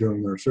editor of the Journal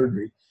of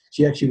Neurosurgery,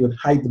 she actually would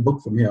hide the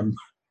book from him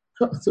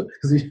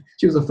because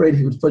she was afraid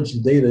he would fudge the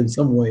data in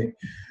some way.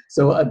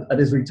 So at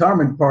his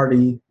retirement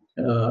party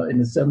in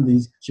the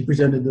 70s, she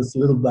presented this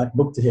little black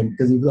book to him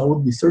because he would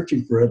always be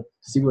searching for it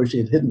to see where she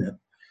had hidden it.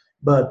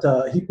 But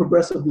he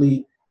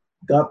progressively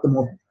got the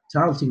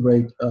mortality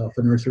rate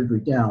for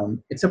neurosurgery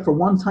down, except for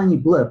one tiny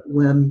blip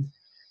when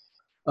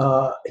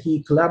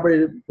he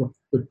collaborated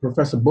with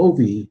Professor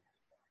Bovey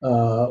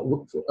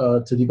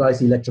to devise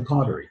the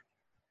electrocautery.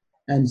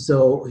 And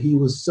so he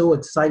was so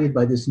excited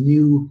by this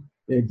new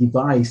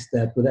device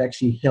that would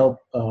actually help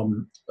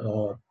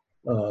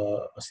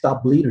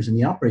stop bleeders in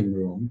the operating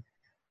room,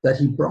 that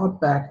he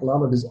brought back a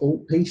lot of his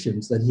old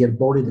patients that he had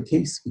aborted the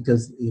case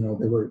because, you know,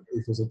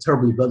 it was a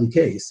terribly bloody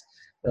case,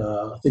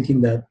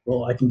 thinking that,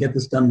 well, I can get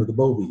this done with a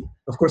Bovie.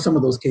 Of course, some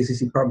of those cases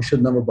he probably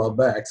should never brought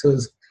back. So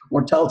his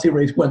mortality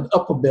rate went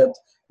up a bit,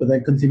 but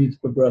then continued to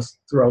progress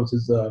throughout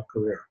his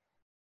career.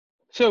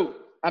 So,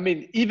 I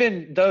mean,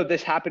 even though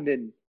this happened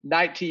in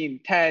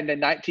 1910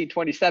 and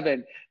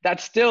 1927,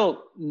 that's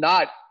still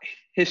not,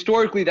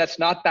 historically, that's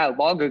not that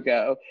long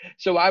ago.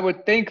 So I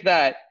would think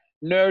that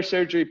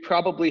neurosurgery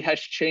probably has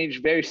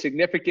changed very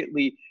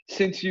significantly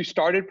since you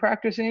started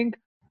practicing.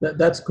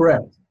 That's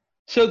correct.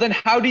 So then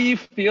how do you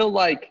feel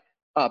like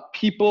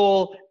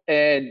people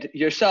and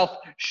yourself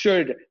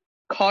should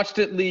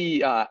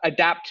constantly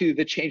adapt to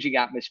the changing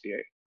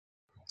atmosphere?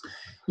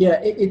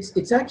 Yeah,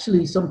 it's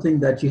actually something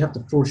that you have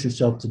to force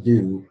yourself to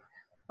do.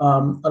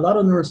 A lot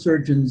of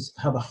neurosurgeons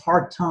have a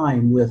hard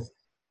time with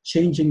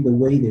changing the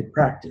way they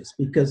practice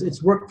because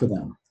it's work for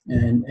them,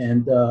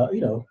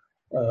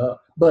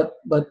 but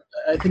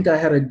I think I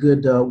had a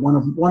good one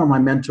of my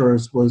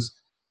mentors was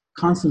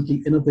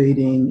constantly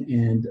innovating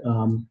and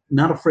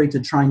not afraid to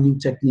try new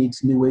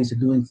techniques, new ways of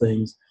doing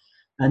things,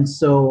 and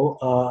so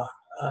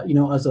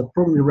as a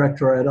program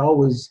director, I'd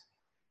always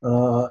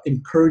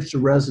encourage the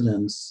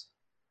residents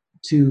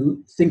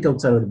to think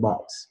outside of the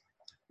box.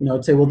 You know,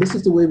 I'd say, well, this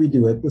is the way we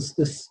do it. This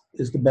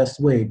is the best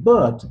way,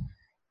 but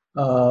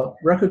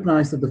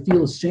recognize that the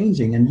field is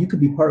changing, and you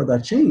could be part of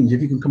that change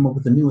if you can come up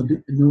with a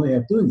new way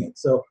of doing it.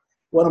 So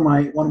one of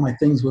my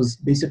things was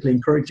basically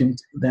encouraging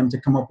them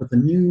to come up with a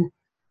new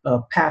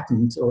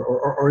patent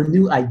or a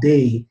new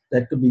idea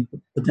that could be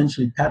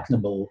potentially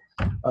patentable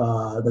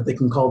that they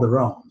can call their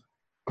own.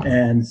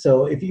 And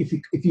so if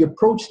you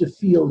approach the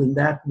field in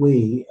that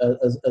way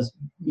as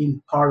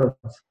being part of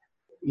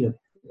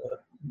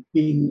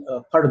being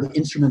part of the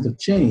instrument of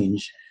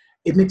change,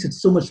 it makes it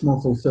so much more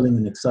fulfilling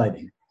and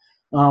exciting.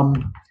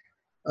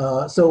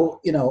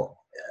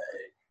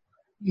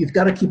 You've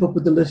got to keep up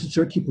with the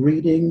literature, keep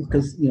reading,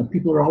 because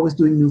people are always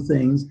doing new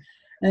things,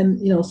 and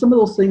some of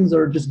those things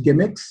are just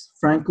gimmicks.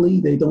 Frankly,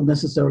 they don't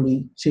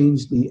necessarily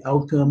change the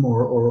outcome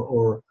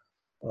or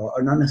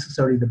are not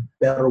necessarily the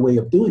better way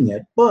of doing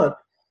it. But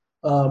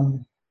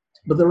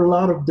there are a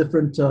lot of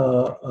different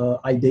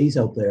ideas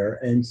out there,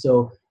 and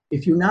so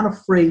if you're not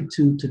afraid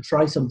to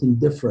try something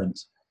different,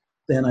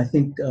 then I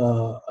think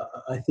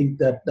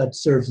that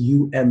serves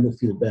you and the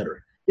field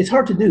better. It's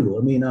hard to do.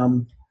 I mean,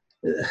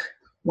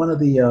 one of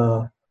the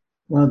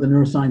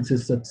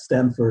neuroscientists at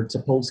Stanford,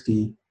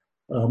 Sapolsky,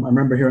 I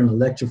remember hearing a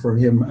lecture from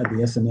him at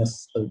the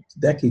SNS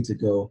decades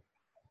ago,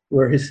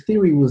 where his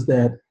theory was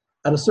that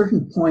at a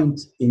certain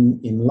point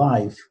in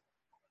life,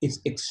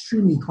 it's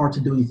extremely hard to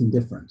do anything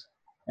different.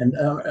 And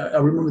I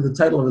remember the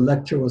title of the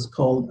lecture was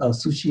called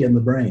Sushi and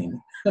the Brain.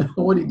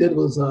 What he did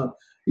was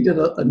he did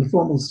an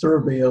informal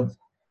survey of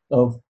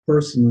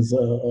persons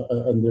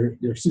and their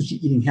sushi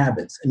eating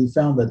habits, and he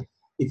found that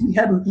if you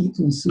hadn't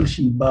eaten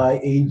sushi by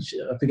age,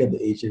 I forget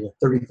the age,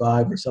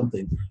 35 or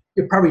something,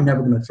 you're probably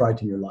never going to try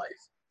it in your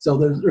life. So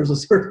there's a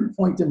certain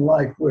point in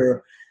life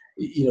where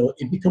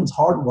it becomes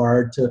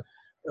hardwired to.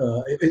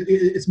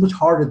 It's much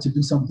harder to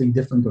do something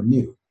different or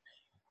new.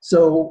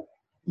 So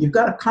you've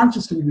got to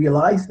consciously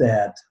realize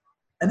that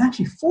and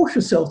actually force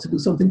yourself to do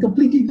something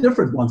completely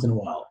different once in a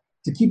while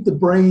to keep the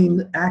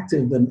brain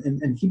active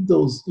and keep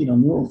those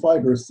neural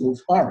fibers still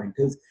firing,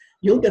 because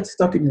you'll get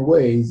stuck in your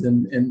ways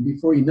and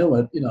before you know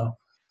it,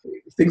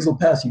 things will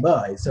pass you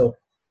by. So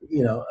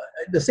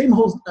the same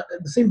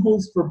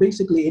holds for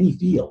basically any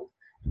field,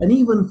 and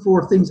even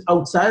for things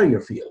outside of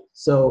your field.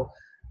 So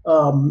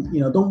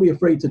don't be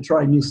afraid to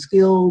try a new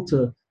skill,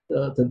 to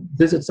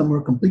visit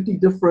somewhere completely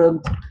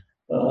different.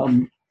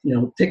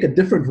 Take a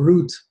different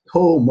route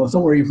home or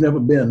somewhere you've never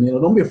been.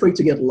 Don't be afraid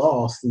to get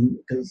lost,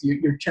 because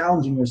you're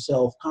challenging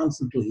yourself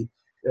constantly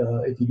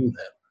if you do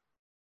that.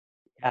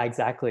 Yeah,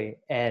 exactly.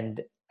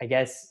 And I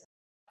guess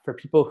for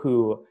people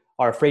who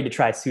are afraid to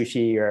try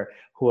sushi, or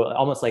who are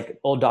almost like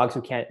old dogs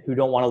who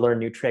don't want to learn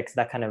new tricks,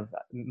 that kind of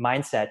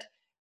mindset,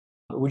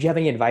 would you have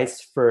any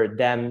advice for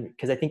them?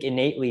 Because I think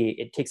innately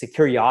it takes a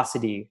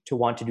curiosity to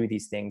want to do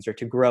these things or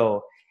to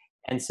grow.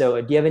 And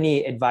so do you have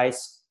any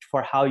advice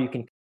for how you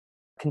can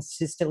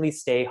consistently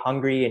stay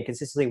hungry and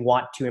consistently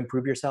want to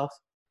improve yourself?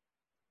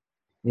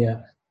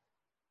 Yeah.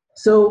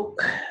 So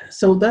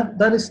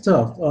that is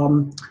tough.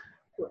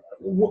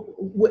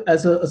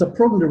 As a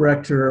program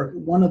director,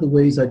 one of the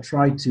ways I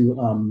try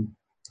to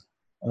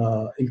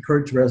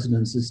encourage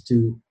residents is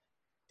to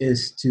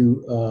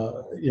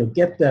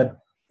get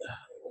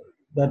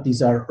that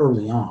desire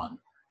early on.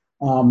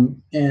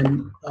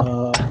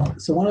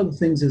 So one of the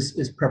things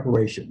is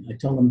preparation. I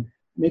tell them,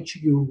 make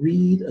sure you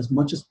read as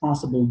much as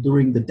possible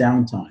during the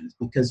downtimes,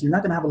 because you're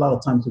not going to have a lot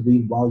of time to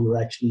read while you're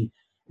actually,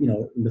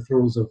 in the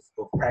throes of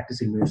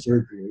practicing your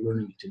surgery or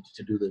learning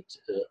to do the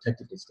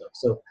technical stuff.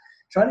 So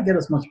try to get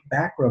as much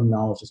background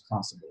knowledge as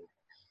possible.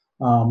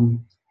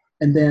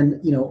 and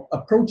then,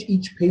 approach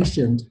each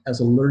patient as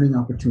a learning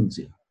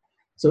opportunity.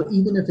 So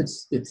even if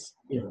it's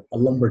a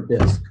lumbar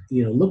disc,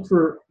 look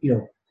for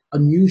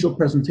unusual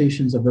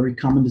presentations of very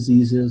common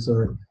diseases,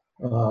 or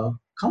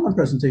common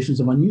presentations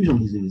of unusual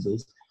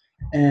diseases,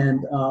 and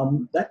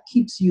that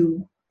keeps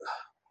you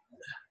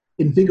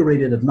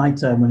invigorated at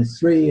nighttime. When it's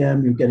 3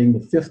 a.m., you're getting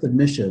the fifth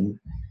admission.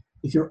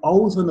 If you're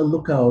always on the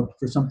lookout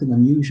for something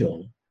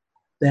unusual,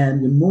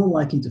 then you're more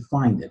likely to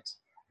find it.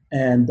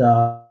 And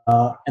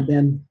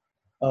then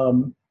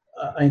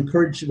I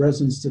encourage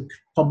residents to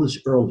publish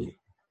early.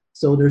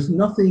 So there's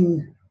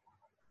nothing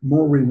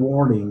more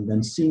rewarding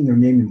than seeing your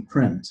name in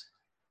print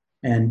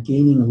and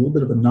gaining a little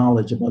bit of a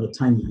knowledge about a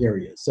tiny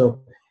area.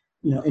 So,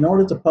 in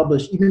order to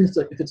publish, even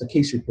if it's a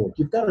case report,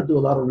 you've got to do a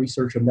lot of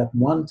research on that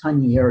one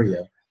tiny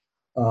area.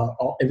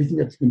 Everything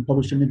that's been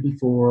published in it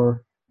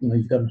before,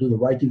 you've got to do the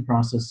writing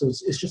process. So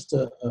it's just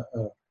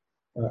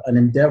an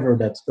endeavor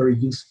that's very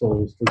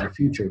useful for the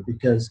future,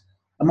 because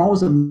I'm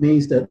always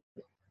amazed that,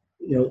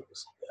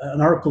 an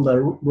article that I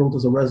wrote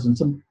as a resident,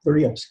 some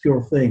very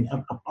obscure thing.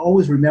 I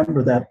always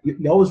remember that.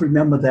 You always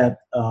remember that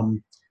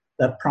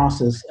that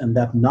process and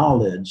that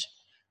knowledge,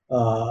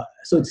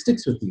 so it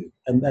sticks with you,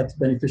 and that's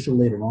beneficial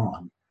later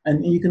on.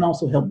 And you can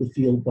also help the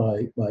field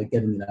by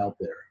getting it out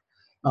there.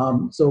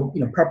 So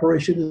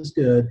preparation is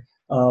good.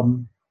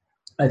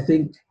 I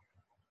think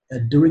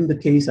during the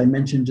case, I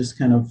mentioned just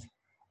kind of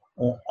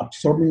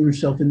absorbing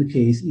yourself in the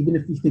case, even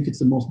if you think it's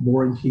the most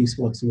boring case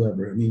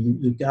whatsoever. I mean,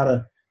 you've got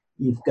to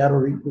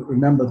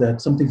remember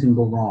that something can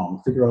go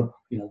wrong. Figure out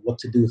what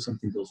to do if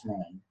something goes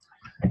wrong.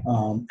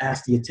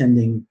 Ask the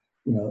attending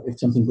if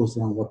something goes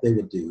wrong, what they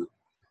would do.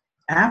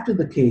 After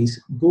the case,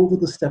 go over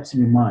the steps in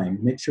your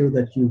mind. Make sure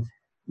that you've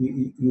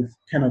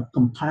kind of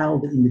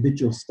compiled the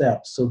individual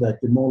steps so that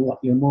you're more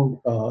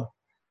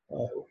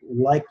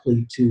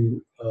likely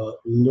to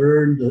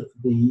learn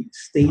the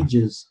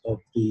stages of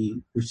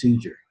the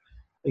procedure.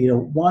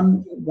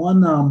 One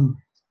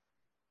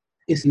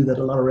issue that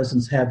a lot of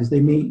residents have is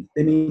they may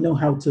know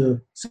how to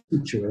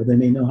suture, or they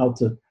may know how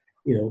to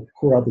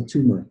core out the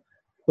tumor,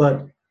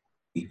 but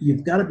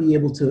you've got to be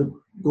able to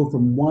go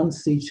from one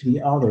stage to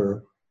the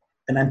other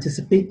and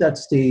anticipate that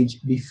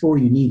stage before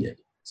you need it.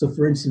 So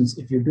for instance,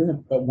 if you're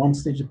doing a one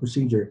stage of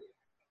procedure,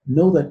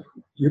 know that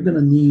you're going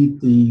to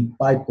need the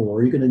bipo,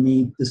 or you're going to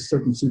need this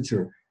certain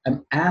suture,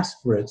 and ask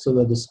for it so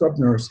that the scrub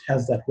nurse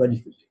has that ready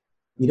for you.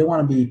 You don't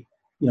want to be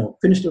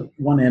finished at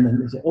one end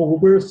and say, oh, well,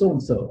 where's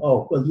so-and-so?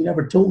 Oh, well, you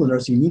never told the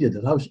nurse you needed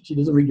it. How she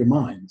doesn't read your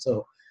mind.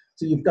 So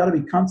you've got to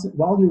be constant.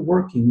 While you're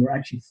working, you're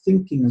actually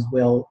thinking as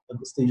well at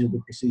the stage of the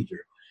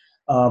procedure.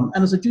 And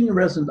as a junior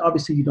resident,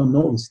 obviously you don't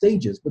know the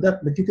stages, but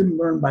you can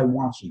learn by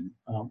watching,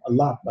 a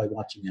lot by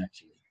watching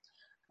actually.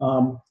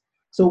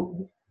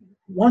 So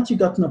once you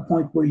got to the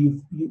point where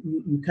you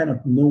kind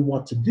of know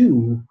what to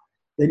do,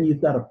 then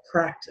you've got to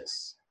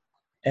practice.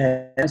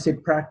 And I say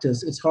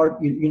practice, it's hard.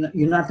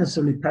 You're not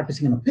necessarily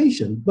practicing on a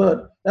patient,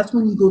 but that's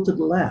when you go to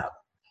the lab.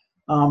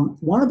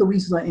 One of the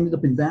reasons I ended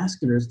up in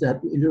vascular is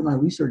that during my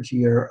research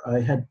year, I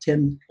had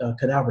 10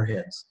 cadaver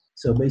heads,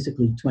 so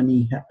basically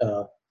 20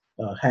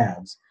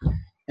 halves,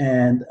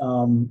 and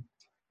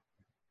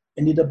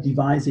ended up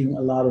devising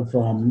a lot of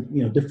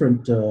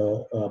different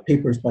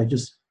papers by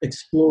just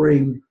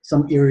exploring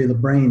some area of the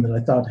brain that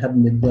I thought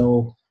hadn't been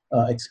well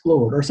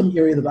explored, or some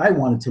area that I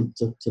wanted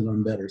to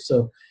learn better.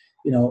 So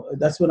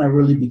that's when I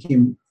really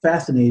became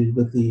fascinated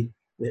with the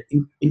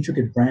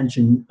intricate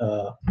branching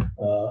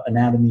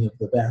anatomy of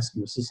the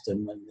vascular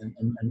system,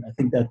 and I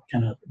think that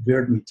kind of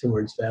veered me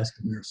towards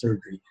vascular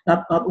surgery.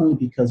 Not only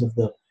because of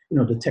the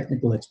the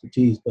technical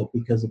expertise, but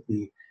because of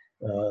the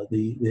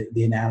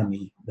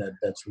anatomy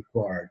that's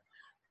required.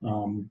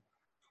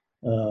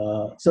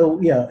 So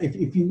yeah,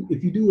 if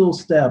you do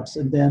those steps,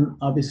 and then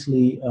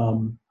obviously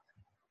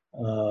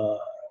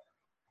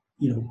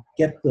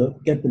get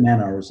the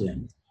man hours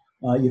in.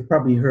 You've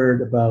probably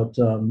heard about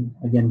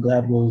again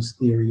Gladwell's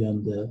theory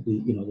on the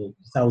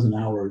 1,000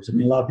 hours. I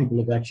mean, a lot of people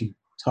have actually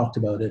talked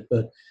about it,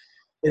 but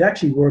it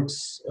actually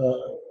works.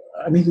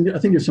 I mean, I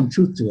think there's some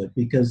truth to it,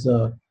 because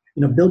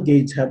Bill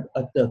Gates had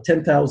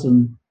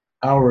 10,000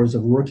 hours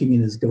of working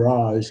in his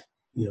garage,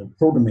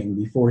 programming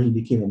before he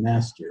became a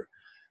master.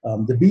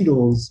 The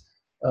Beatles,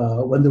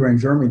 when they were in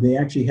Germany, they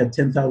actually had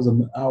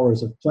 10,000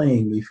 hours of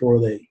playing before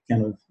they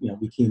kind of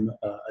became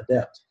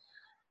adept.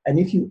 And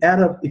if you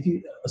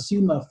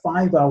assume a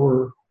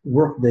 5-hour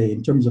workday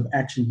in terms of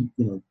actually,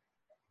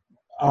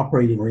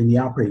 operating or in the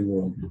operating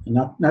room, and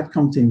not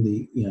counting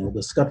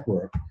the scut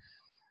work,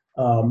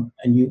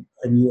 and you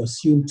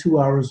assume 2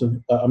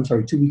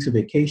 weeks of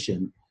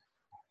vacation,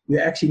 you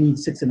actually need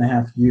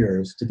 6.5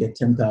 years to get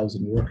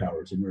 10,000 work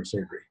hours in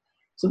neurosurgery.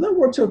 So that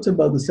works out to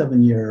about the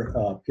 7-year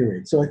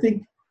period. So I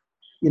think,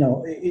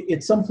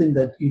 it's something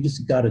that you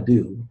just got to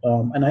do.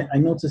 And I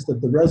noticed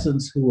that the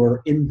residents who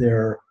are in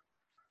there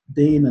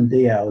day in and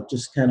day out,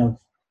 just kind of,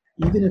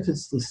 even if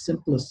it's the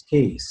simplest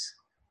case,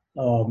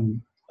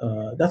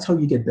 that's how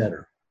you get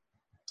better.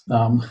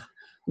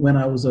 When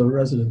I was a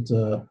resident,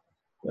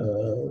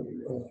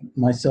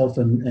 myself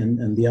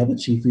and the other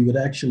chief, we would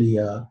actually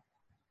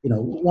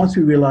once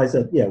we realized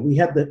that, yeah, we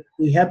had the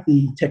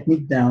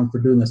technique down for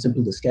doing a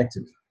simple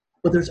discectomy,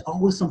 but there's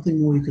always something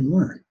more you can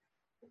learn.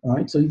 All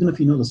right. So even if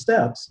you know the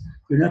steps,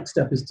 your next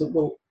step is to,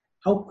 well,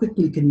 how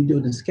quickly can you do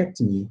a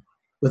discectomy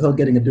without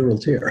getting a dural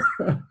tear?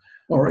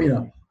 Or,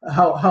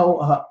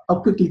 how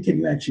quickly can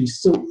you actually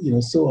sew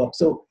up?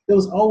 So there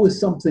was always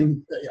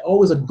something,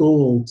 always a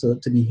goal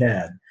to be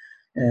had.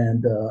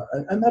 And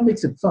that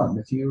makes it fun.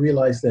 If you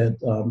realize that,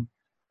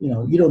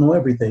 you don't know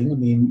everything. I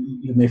mean,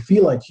 you may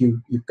feel like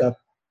you've got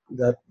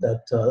that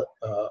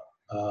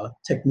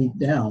technique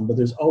down, but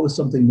there's always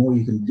something more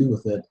you can do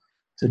with it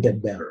to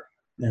get better.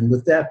 And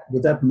with that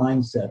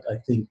mindset, I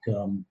think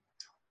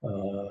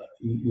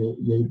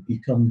you'll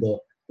become the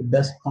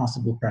best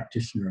possible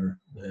practitioner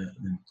that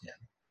you can.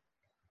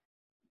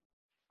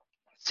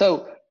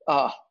 So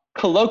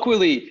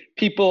colloquially,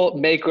 people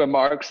make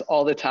remarks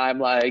all the time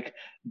like,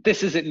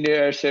 this isn't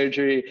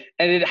neurosurgery,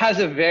 and it has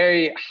a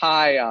very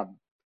high,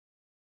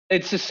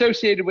 it's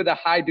associated with a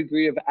high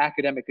degree of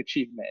academic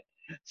achievement.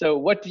 So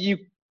what do you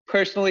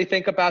personally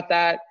think about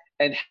that?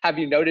 And have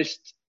you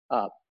noticed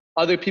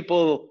other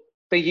people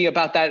thinking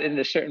about that in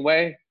a certain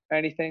way or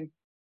anything?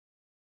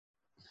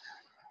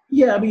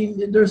 Yeah, I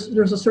mean, there's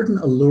a certain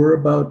allure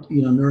about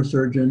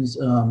neurosurgeons.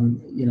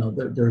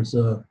 There's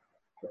a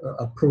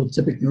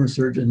prototypic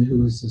neurosurgeon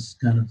who's this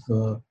kind of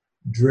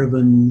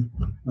driven,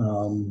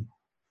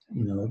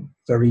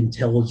 very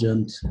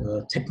intelligent,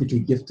 technically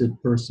gifted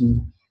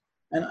person,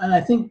 and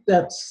I think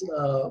that's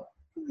to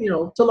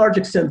a large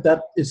extent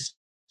that is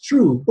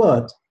true,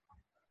 but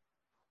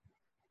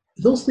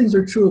those things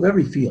are true of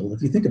every field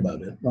if you think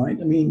about it, right?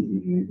 I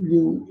mean,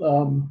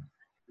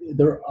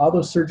 there are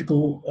other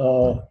surgical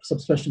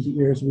subspecialty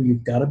areas where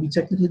you've got to be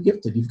technically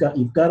gifted. You've got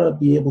to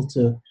be able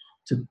to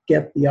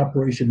get the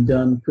operation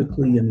done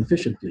quickly and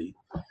efficiently.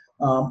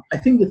 I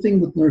think the thing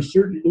with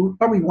neurosurgery,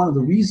 probably one of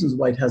the reasons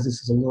why it has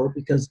this as a allure,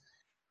 because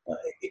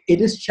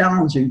it is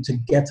challenging to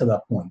get to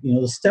that point.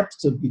 The steps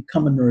to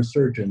become a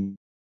neurosurgeon,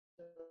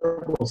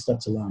 several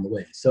steps along the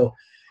way. So,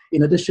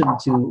 in addition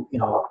to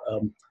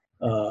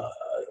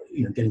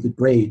getting good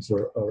grades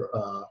or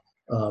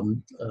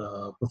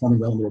performing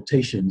well in the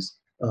rotations,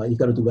 you've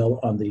got to do well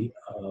on the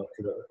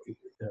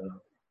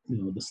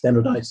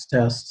standardized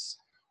tests.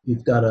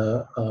 You've got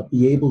to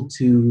be able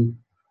to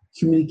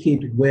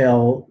communicate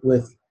well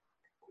with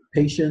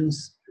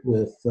patients,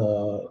 with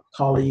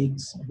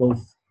colleagues,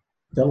 both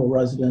fellow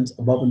residents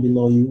above and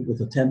below you,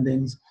 with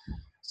attendings.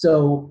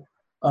 So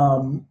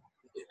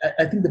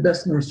I think the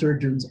best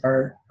neurosurgeons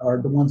are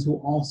the ones who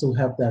also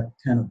have that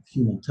kind of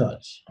human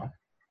touch.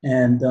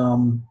 And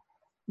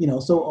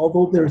so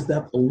although there's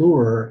that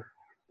allure,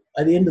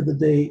 at the end of the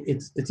day,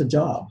 it's a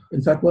job.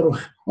 In fact, one of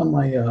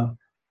my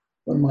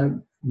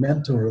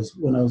mentors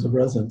when I was a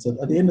resident said,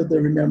 at the end of the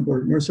day,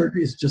 remember,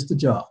 neurosurgery is just a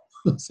job.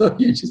 So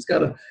you just got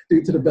to do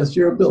it to the best of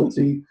your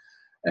ability,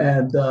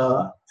 and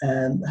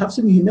have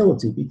some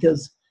humility,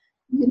 because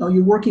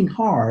you're working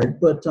hard,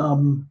 but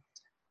a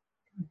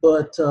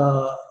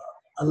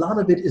lot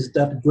of it is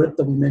that grit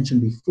that we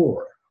mentioned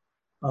before.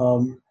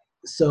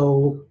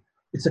 So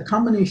it's a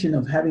combination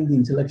of having the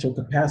intellectual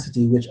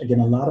capacity, which again,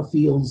 a lot of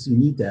fields you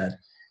need that,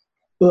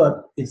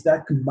 but it's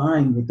that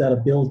combined with that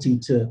ability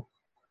to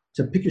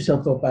pick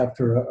yourself up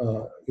after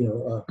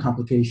a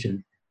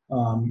complication,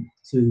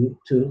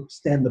 to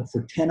stand up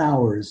for 10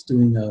 hours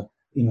doing a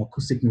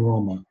acoustic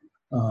neuroma,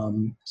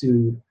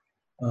 to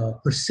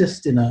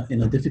persist in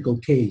a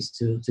difficult case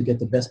to get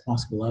the best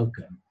possible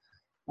outcome.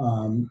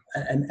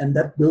 And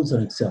that builds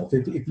on itself.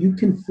 If you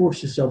can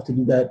force yourself to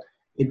do that,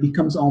 it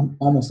becomes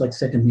almost like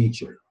second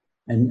nature.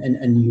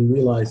 And you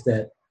realize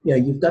that, yeah,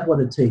 you've got what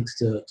it takes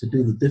to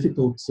do the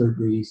difficult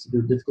surgeries, to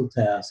do difficult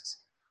tasks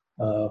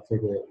for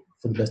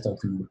the best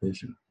outcome of the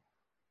patient.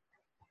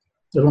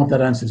 So I don't know if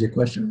that answers your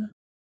question.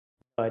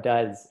 Oh, it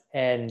does.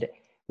 And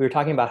we were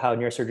talking about how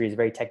neurosurgery is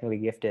very technically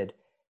gifted,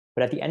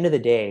 but at the end of the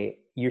day,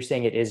 you're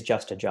saying it is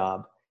just a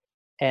job.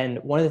 And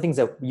one of the things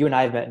that you and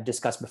I have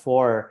discussed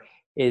before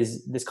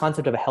is this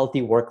concept of a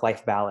healthy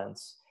work-life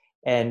balance.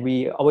 And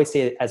we always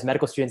say, as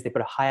medical students, they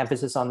put a high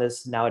emphasis on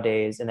this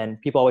nowadays. And then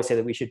people always say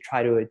that we should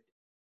try to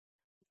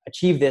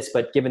achieve this,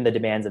 but given the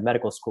demands of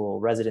medical school,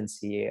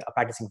 residency, a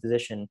practicing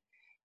physician,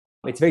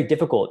 it's very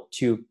difficult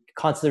to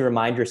constantly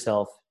remind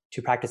yourself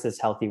to practice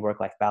this healthy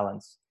work-life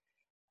balance.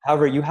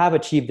 However, you have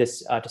achieved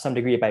this to some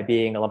degree by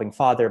being a loving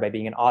father, by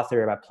being an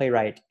author, by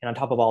playwright, and on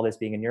top of all this,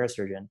 being a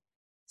neurosurgeon.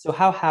 So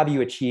how have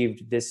you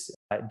achieved this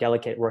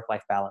delicate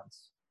work-life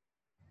balance?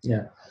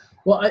 Yeah.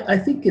 Well, I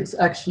think it's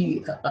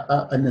actually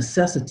a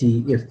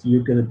necessity if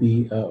you're going to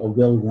be a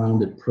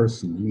well-rounded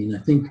person. I mean, I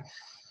think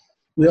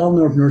we all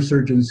know of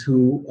neurosurgeons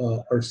who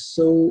are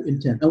so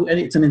intense. Oh, and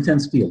it's an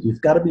intense field.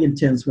 You've got to be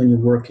intense when you're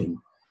working.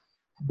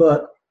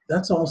 But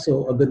that's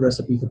also a good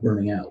recipe for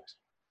burning out.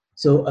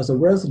 So as a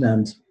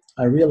resident,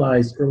 I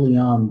realized early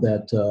on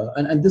that,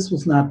 and this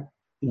was not,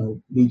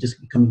 me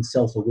just becoming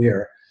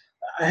self-aware.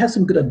 I had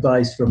some good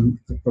advice from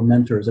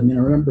mentors. I mean, I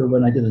remember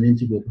when I did an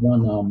interview with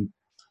one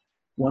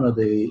of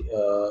the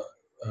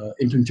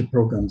internship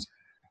programs,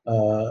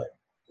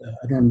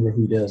 I don't remember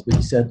who it is, but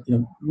he said,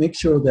 make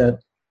sure that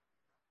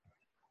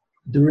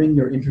during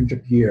your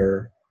internship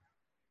year,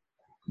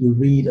 you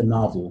read a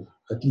novel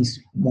at least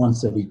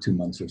once every 2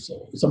 months or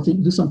so.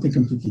 Do something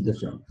completely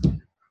different.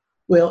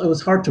 Well, it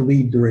was hard to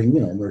read during,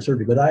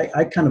 neurosurgery, but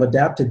I kind of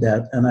adapted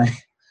that. And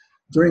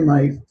during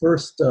my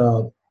first,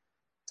 well,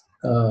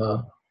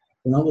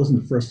 that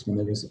wasn't the first one.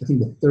 It was, I think,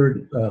 the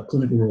third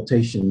clinical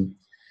rotation.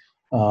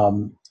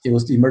 It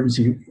was the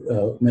emergency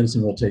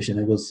medicine rotation.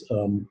 It was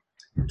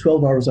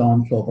 12 hours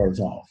on, 12 hours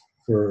off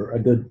for a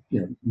good,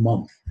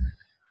 month.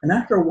 And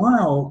after a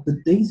while,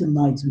 the days and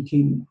nights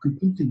became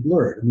completely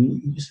blurred. I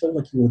mean, you just felt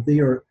like you were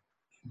there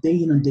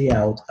day in and day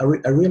out.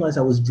 I realized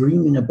I was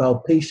dreaming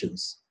about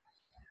patients.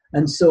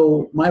 And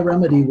so my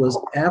remedy was,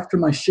 after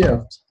my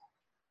shift,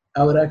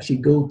 I would actually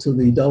go to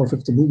the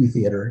 $1.50 movie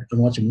theater and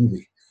watch a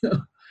movie.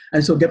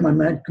 And so get my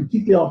mind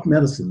completely off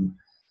medicine.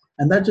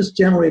 And that just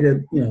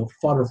generated,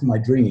 fodder for my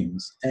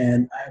dreams.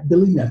 And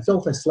believe me, I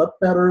felt I slept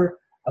better.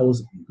 I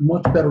was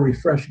much better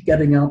refreshed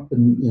getting up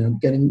and,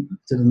 getting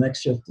to the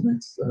next shift, the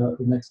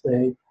next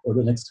day, or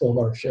the next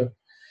 12-hour shift.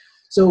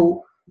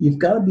 So you've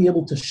got to be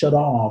able to shut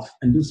off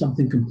and do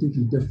something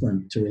completely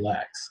different to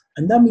relax.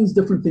 And that means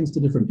different things to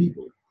different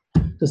people.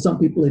 To some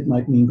people, it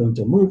might mean going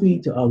to a movie.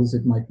 To others,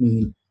 it might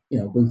mean,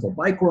 going for a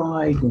bike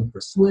ride, going for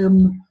a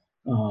swim,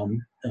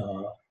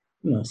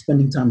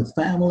 spending time with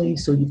family.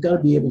 So you've got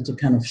to be able to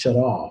kind of shut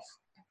off,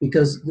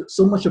 because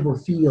so much of our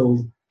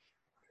field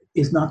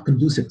is not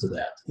conducive to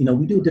that.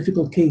 We do a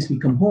difficult case, we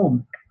come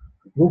home,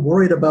 we're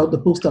worried about the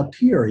post-op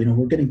care.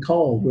 We're getting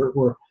called.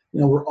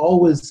 We're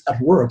always at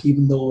work,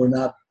 even though we're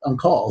not on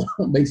call,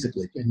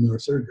 basically, in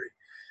neurosurgery.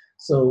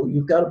 So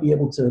you've got to be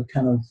able to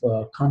kind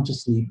of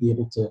consciously be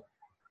able to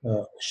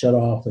shut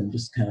off and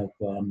just kind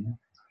of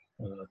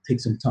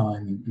take some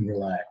time and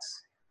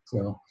relax.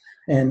 So,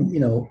 and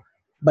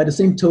by the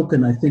same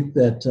token, I think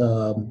that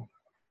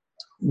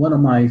one of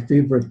my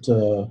favorite,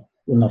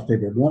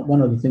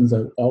 one of the things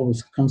that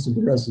always comes to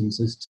the residents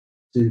is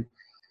to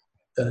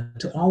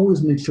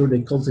always make sure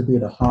they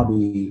cultivate a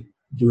hobby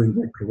during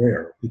their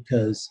career,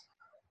 because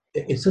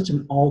it's such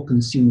an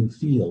all-consuming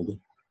field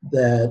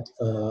that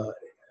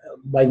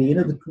by the end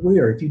of the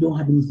career, if you don't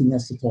have anything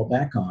else to fall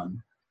back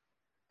on,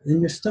 then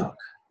you're stuck.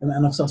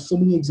 And I've saw so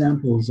many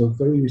examples of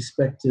very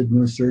respected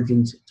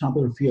neurosurgeons, top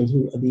of their field,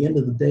 who at the end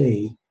of the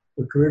day,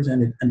 their careers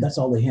ended, and that's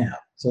all they have.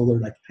 So they're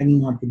like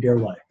hanging on for dear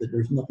life, that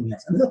there's nothing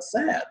else. And that's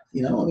sad,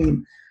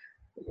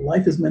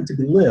 life is meant to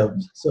be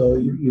lived. So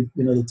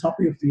the top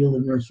of your field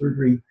in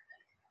neurosurgery,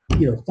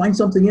 find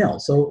something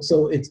else. So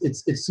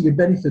it's to your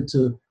benefit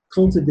to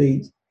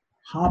cultivate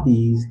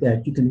hobbies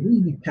that you can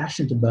really be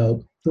passionate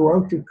about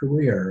throughout your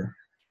career,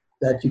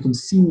 that you can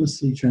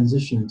seamlessly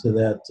transition to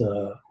that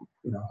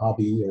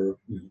hobby, or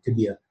it could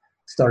be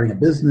starting a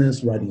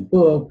business, writing a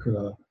book,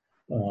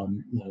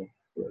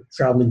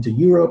 traveling to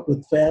Europe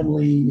with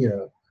family,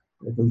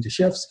 going to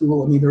chef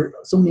school. I mean, there are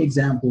so many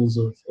examples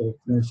of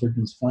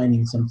neurosurgeons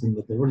finding something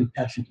that they're really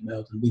passionate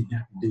about and being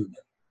happy doing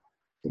it.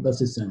 So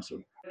that's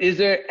essential. Is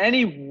there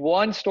any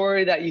one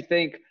story that you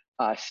think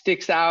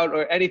sticks out,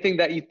 or anything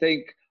that you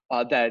think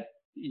that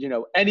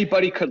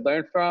anybody could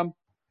learn from?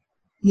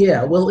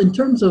 Yeah, well, in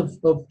terms of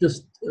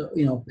just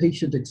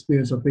patient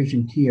experience or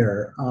patient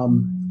care,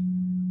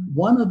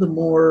 one of the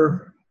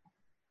more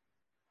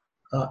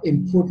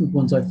important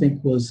ones, I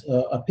think, was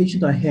a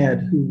patient I had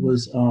who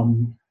was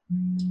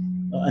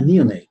a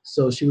neonate.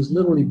 So she was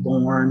literally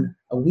born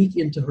a week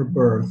into her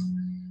birth.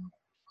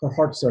 Her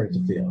heart started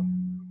to fail.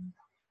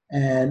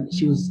 And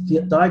she was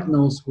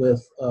diagnosed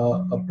with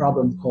a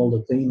problem called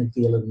a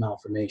vein-galen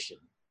malformation.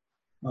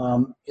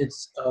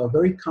 It's a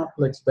very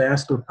complex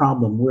vascular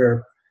problem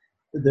where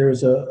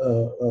there's a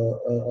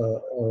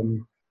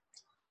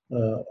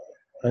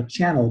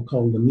channel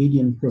called the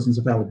median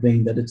prosencephalic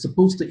vein that it's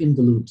supposed to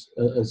involute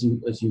as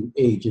you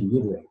age in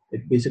utero.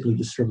 It basically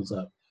just shrivels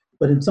up.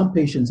 But in some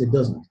patients, it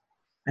doesn't.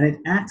 And it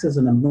acts as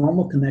an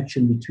abnormal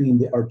connection between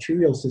the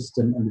arterial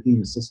system and the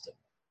venous system.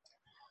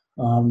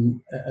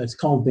 It's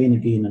called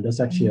vein-galen, and that's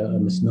actually a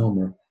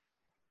misnomer.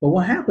 But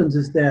what happens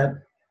is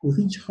that with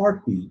each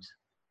heartbeat,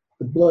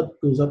 the blood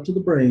goes up to the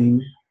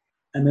brain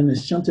and then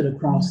is shunted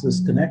across this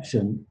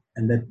connection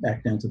and then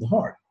back down to the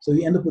heart. So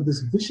you end up with this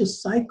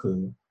vicious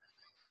cycle.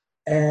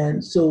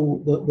 And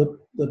so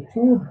the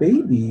poor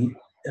baby,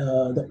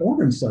 the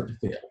organs start to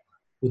fail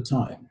with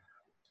time,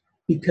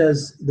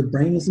 because the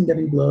brain isn't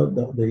getting blood,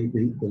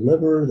 the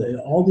liver,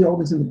 all the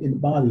organs in the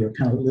body are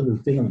kind of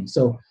literally failing.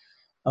 So,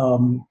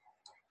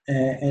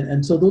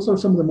 and so those are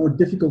some of the more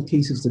difficult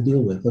cases to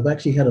deal with. I've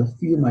actually had a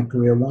few in my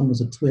career. One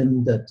was a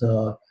twin that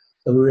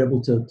we were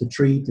able to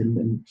treat,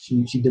 and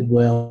she did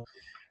well.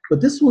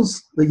 But this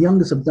was the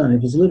youngest I've done.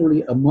 It was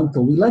literally a month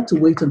old. We like to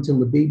wait until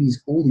the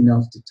baby's old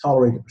enough to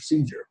tolerate the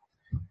procedure.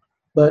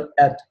 But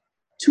at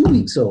 2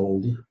 weeks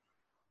old,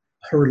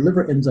 her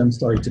liver enzymes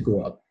started to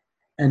go up.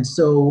 And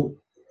so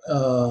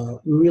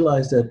we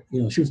realized that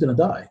she was going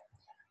to die.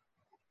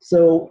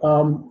 So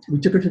we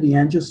took her to the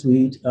angio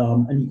suite,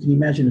 and you can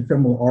imagine a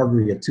femoral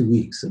artery at 2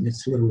 weeks, and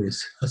it's literally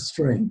a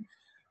string.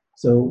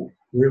 So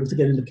we were able to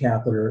get in the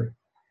catheter,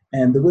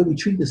 And the way we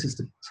treat this is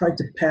to try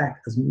to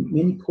pack as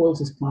many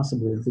coils as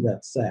possible into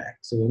that sac.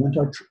 So we went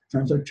our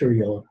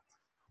transarterial,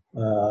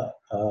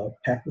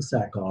 pack the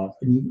sac off,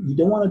 and you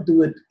don't want to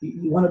do it,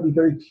 you want to be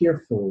very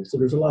careful. So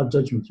there's a lot of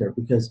judgment here,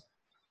 because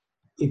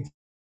if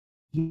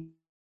you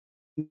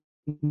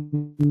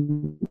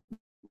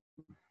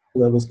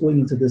that was going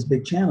into this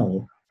big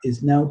channel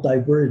is now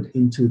diverted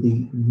into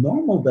the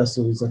normal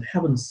vessels that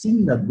haven't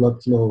seen that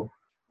blood flow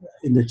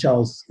in the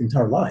child's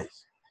entire life.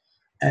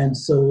 And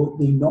so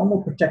the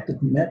normal protective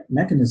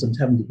mechanisms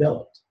haven't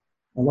developed.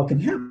 And what can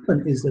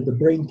happen is that the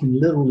brain can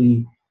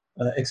literally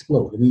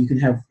explode. I mean, you can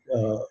have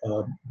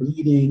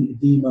bleeding,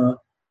 edema,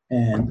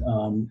 and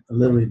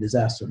literally a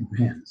disaster in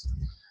your hands.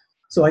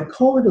 So I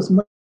call it as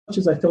much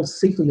as I felt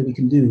safely that we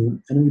can do.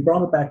 And then we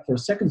brought it back for a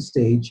second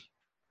stage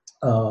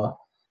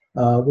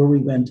where we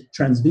went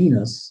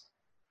transvenous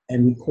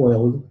and we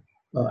coiled.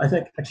 I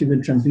think actually we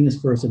went transvenous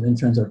first and then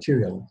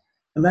transarterial.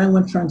 And then I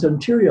went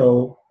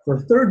transarterial for a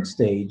third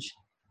stage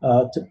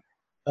to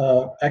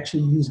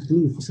actually use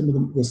glue for some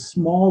of the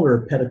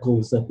smaller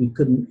pedicles that we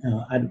couldn't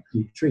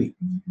adequately treat.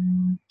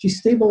 Mm-hmm. She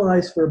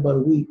stabilized for about a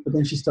week, but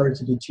then she started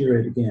to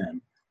deteriorate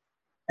again.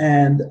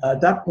 And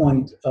at that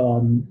point,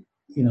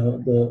 you know,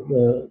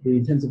 the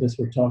intensivists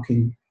were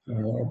talking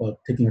about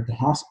taking her to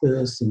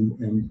hospice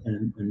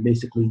and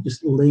basically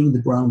just laying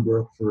the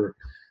groundwork for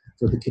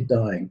the kid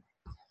dying.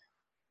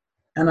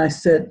 And I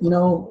said, you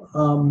know,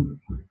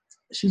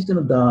 she's going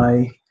to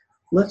die.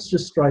 Let's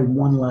just try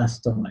one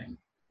last time.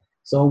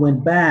 So I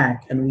went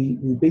back and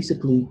we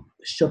basically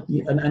shut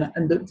the,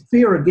 and the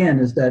fear again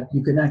is that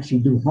you can actually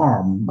do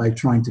harm by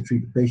trying to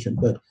treat the patient.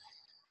 But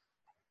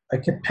I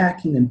kept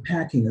packing and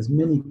packing as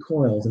many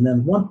coils. And then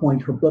at one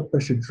point her blood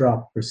pressure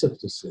dropped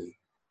precipitously.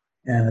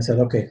 And I said,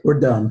 okay, we're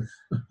done.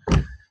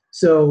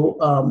 So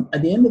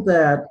at the end of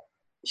that,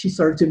 she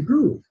started to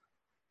improve.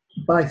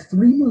 By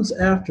 3 months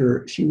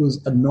after, she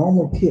was a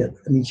normal kid.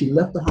 I mean, she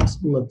left the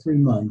hospital at 3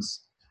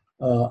 months,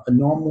 a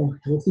normal,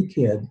 healthy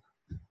kid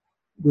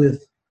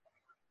with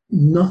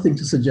nothing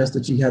to suggest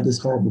that she had this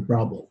horrible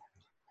problem.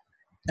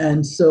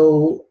 And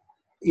so,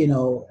 you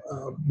know,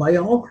 by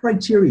all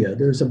criteria,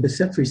 there's a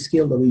Bicêtre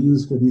scale that we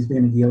use for these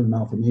Van-Galen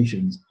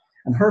malformations.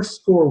 And her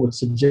score would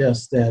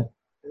suggest that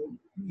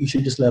you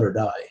should just let her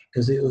die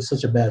because it was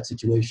such a bad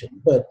situation.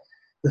 But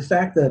the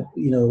fact that,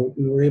 you know,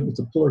 we were able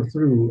to pull her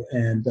through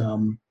and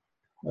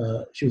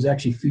she was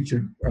actually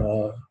featured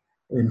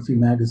in a few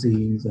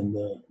magazines, and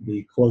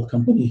the coil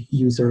company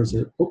used her as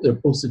their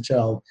poster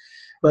child.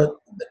 But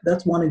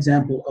that's one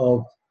example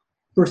of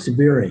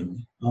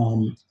persevering,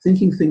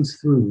 thinking things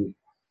through,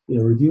 you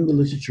know, reviewing the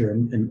literature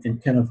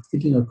and kind of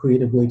thinking a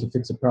creative way to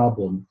fix a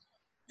problem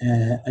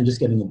and just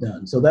getting it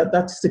done. So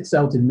that sticks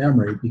out in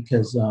memory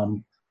because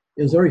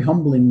it was very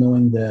humbling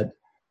knowing that,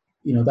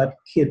 you know, that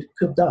kid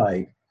could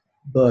die,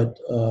 but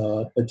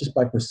just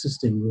by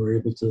persisting, we were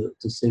able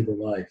to save her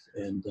life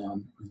and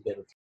get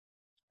her.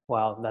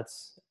 Wow,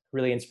 that's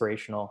really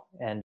inspirational.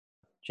 And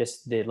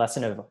just the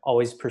lesson of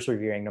always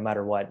persevering no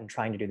matter what and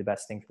trying to do the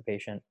best thing for the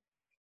patient.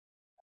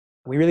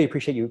 We really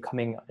appreciate you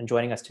coming and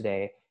joining us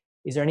today.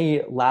 Is there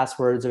any last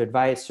words of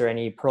advice or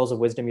any pearls of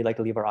wisdom you'd like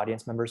to leave our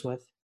audience members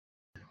with?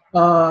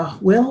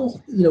 Well,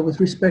 you know,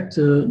 with respect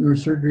to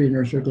neurosurgery and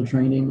neurosurgical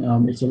training,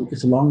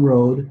 it's a long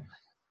road.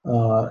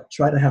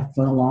 Try to have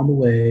fun along the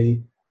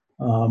way.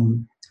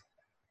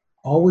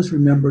 Always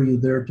remember you're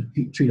there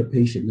to treat a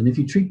patient. And if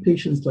you treat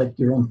patients like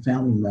your own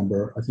family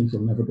member, I think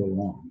you'll never go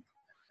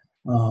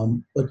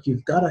wrong. But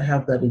you've got to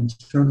have that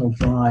internal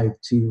drive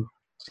to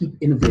keep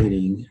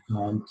innovating,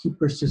 keep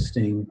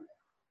persisting.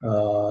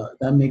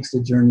 That makes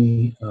the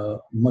journey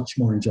much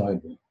more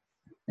enjoyable.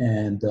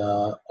 And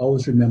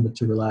always remember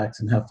to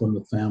relax and have fun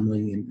with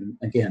family. And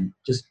again,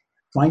 just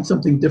find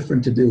something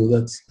different to do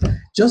that's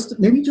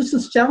maybe just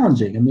as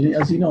challenging. I mean,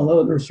 as you know, a lot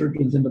of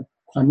neurosurgeons end up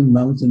climbing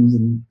mountains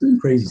and doing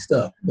crazy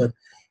stuff. But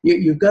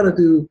you've got to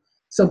do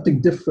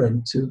something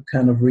different to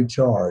kind of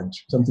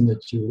recharge, something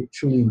that you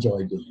truly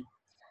enjoy doing.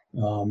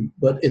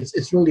 But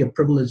it's really a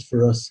privilege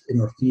for us in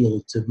our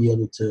field to be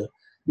able to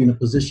be in a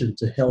position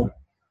to help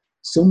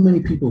so many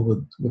people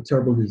with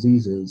terrible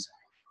diseases.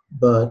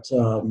 But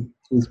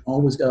we've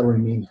always got to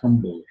remain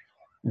humble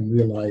and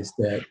realize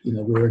that, you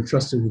know, we're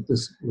entrusted with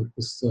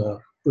this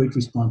great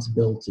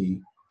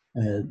responsibility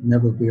and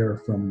never veer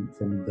from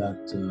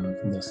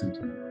that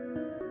sentiment.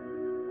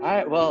 All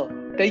right. Well,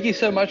 thank you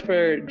so much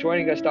for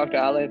joining us, Dr.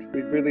 Allen.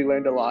 We've really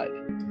learned a lot.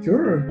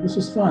 Sure. This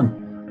was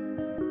fun.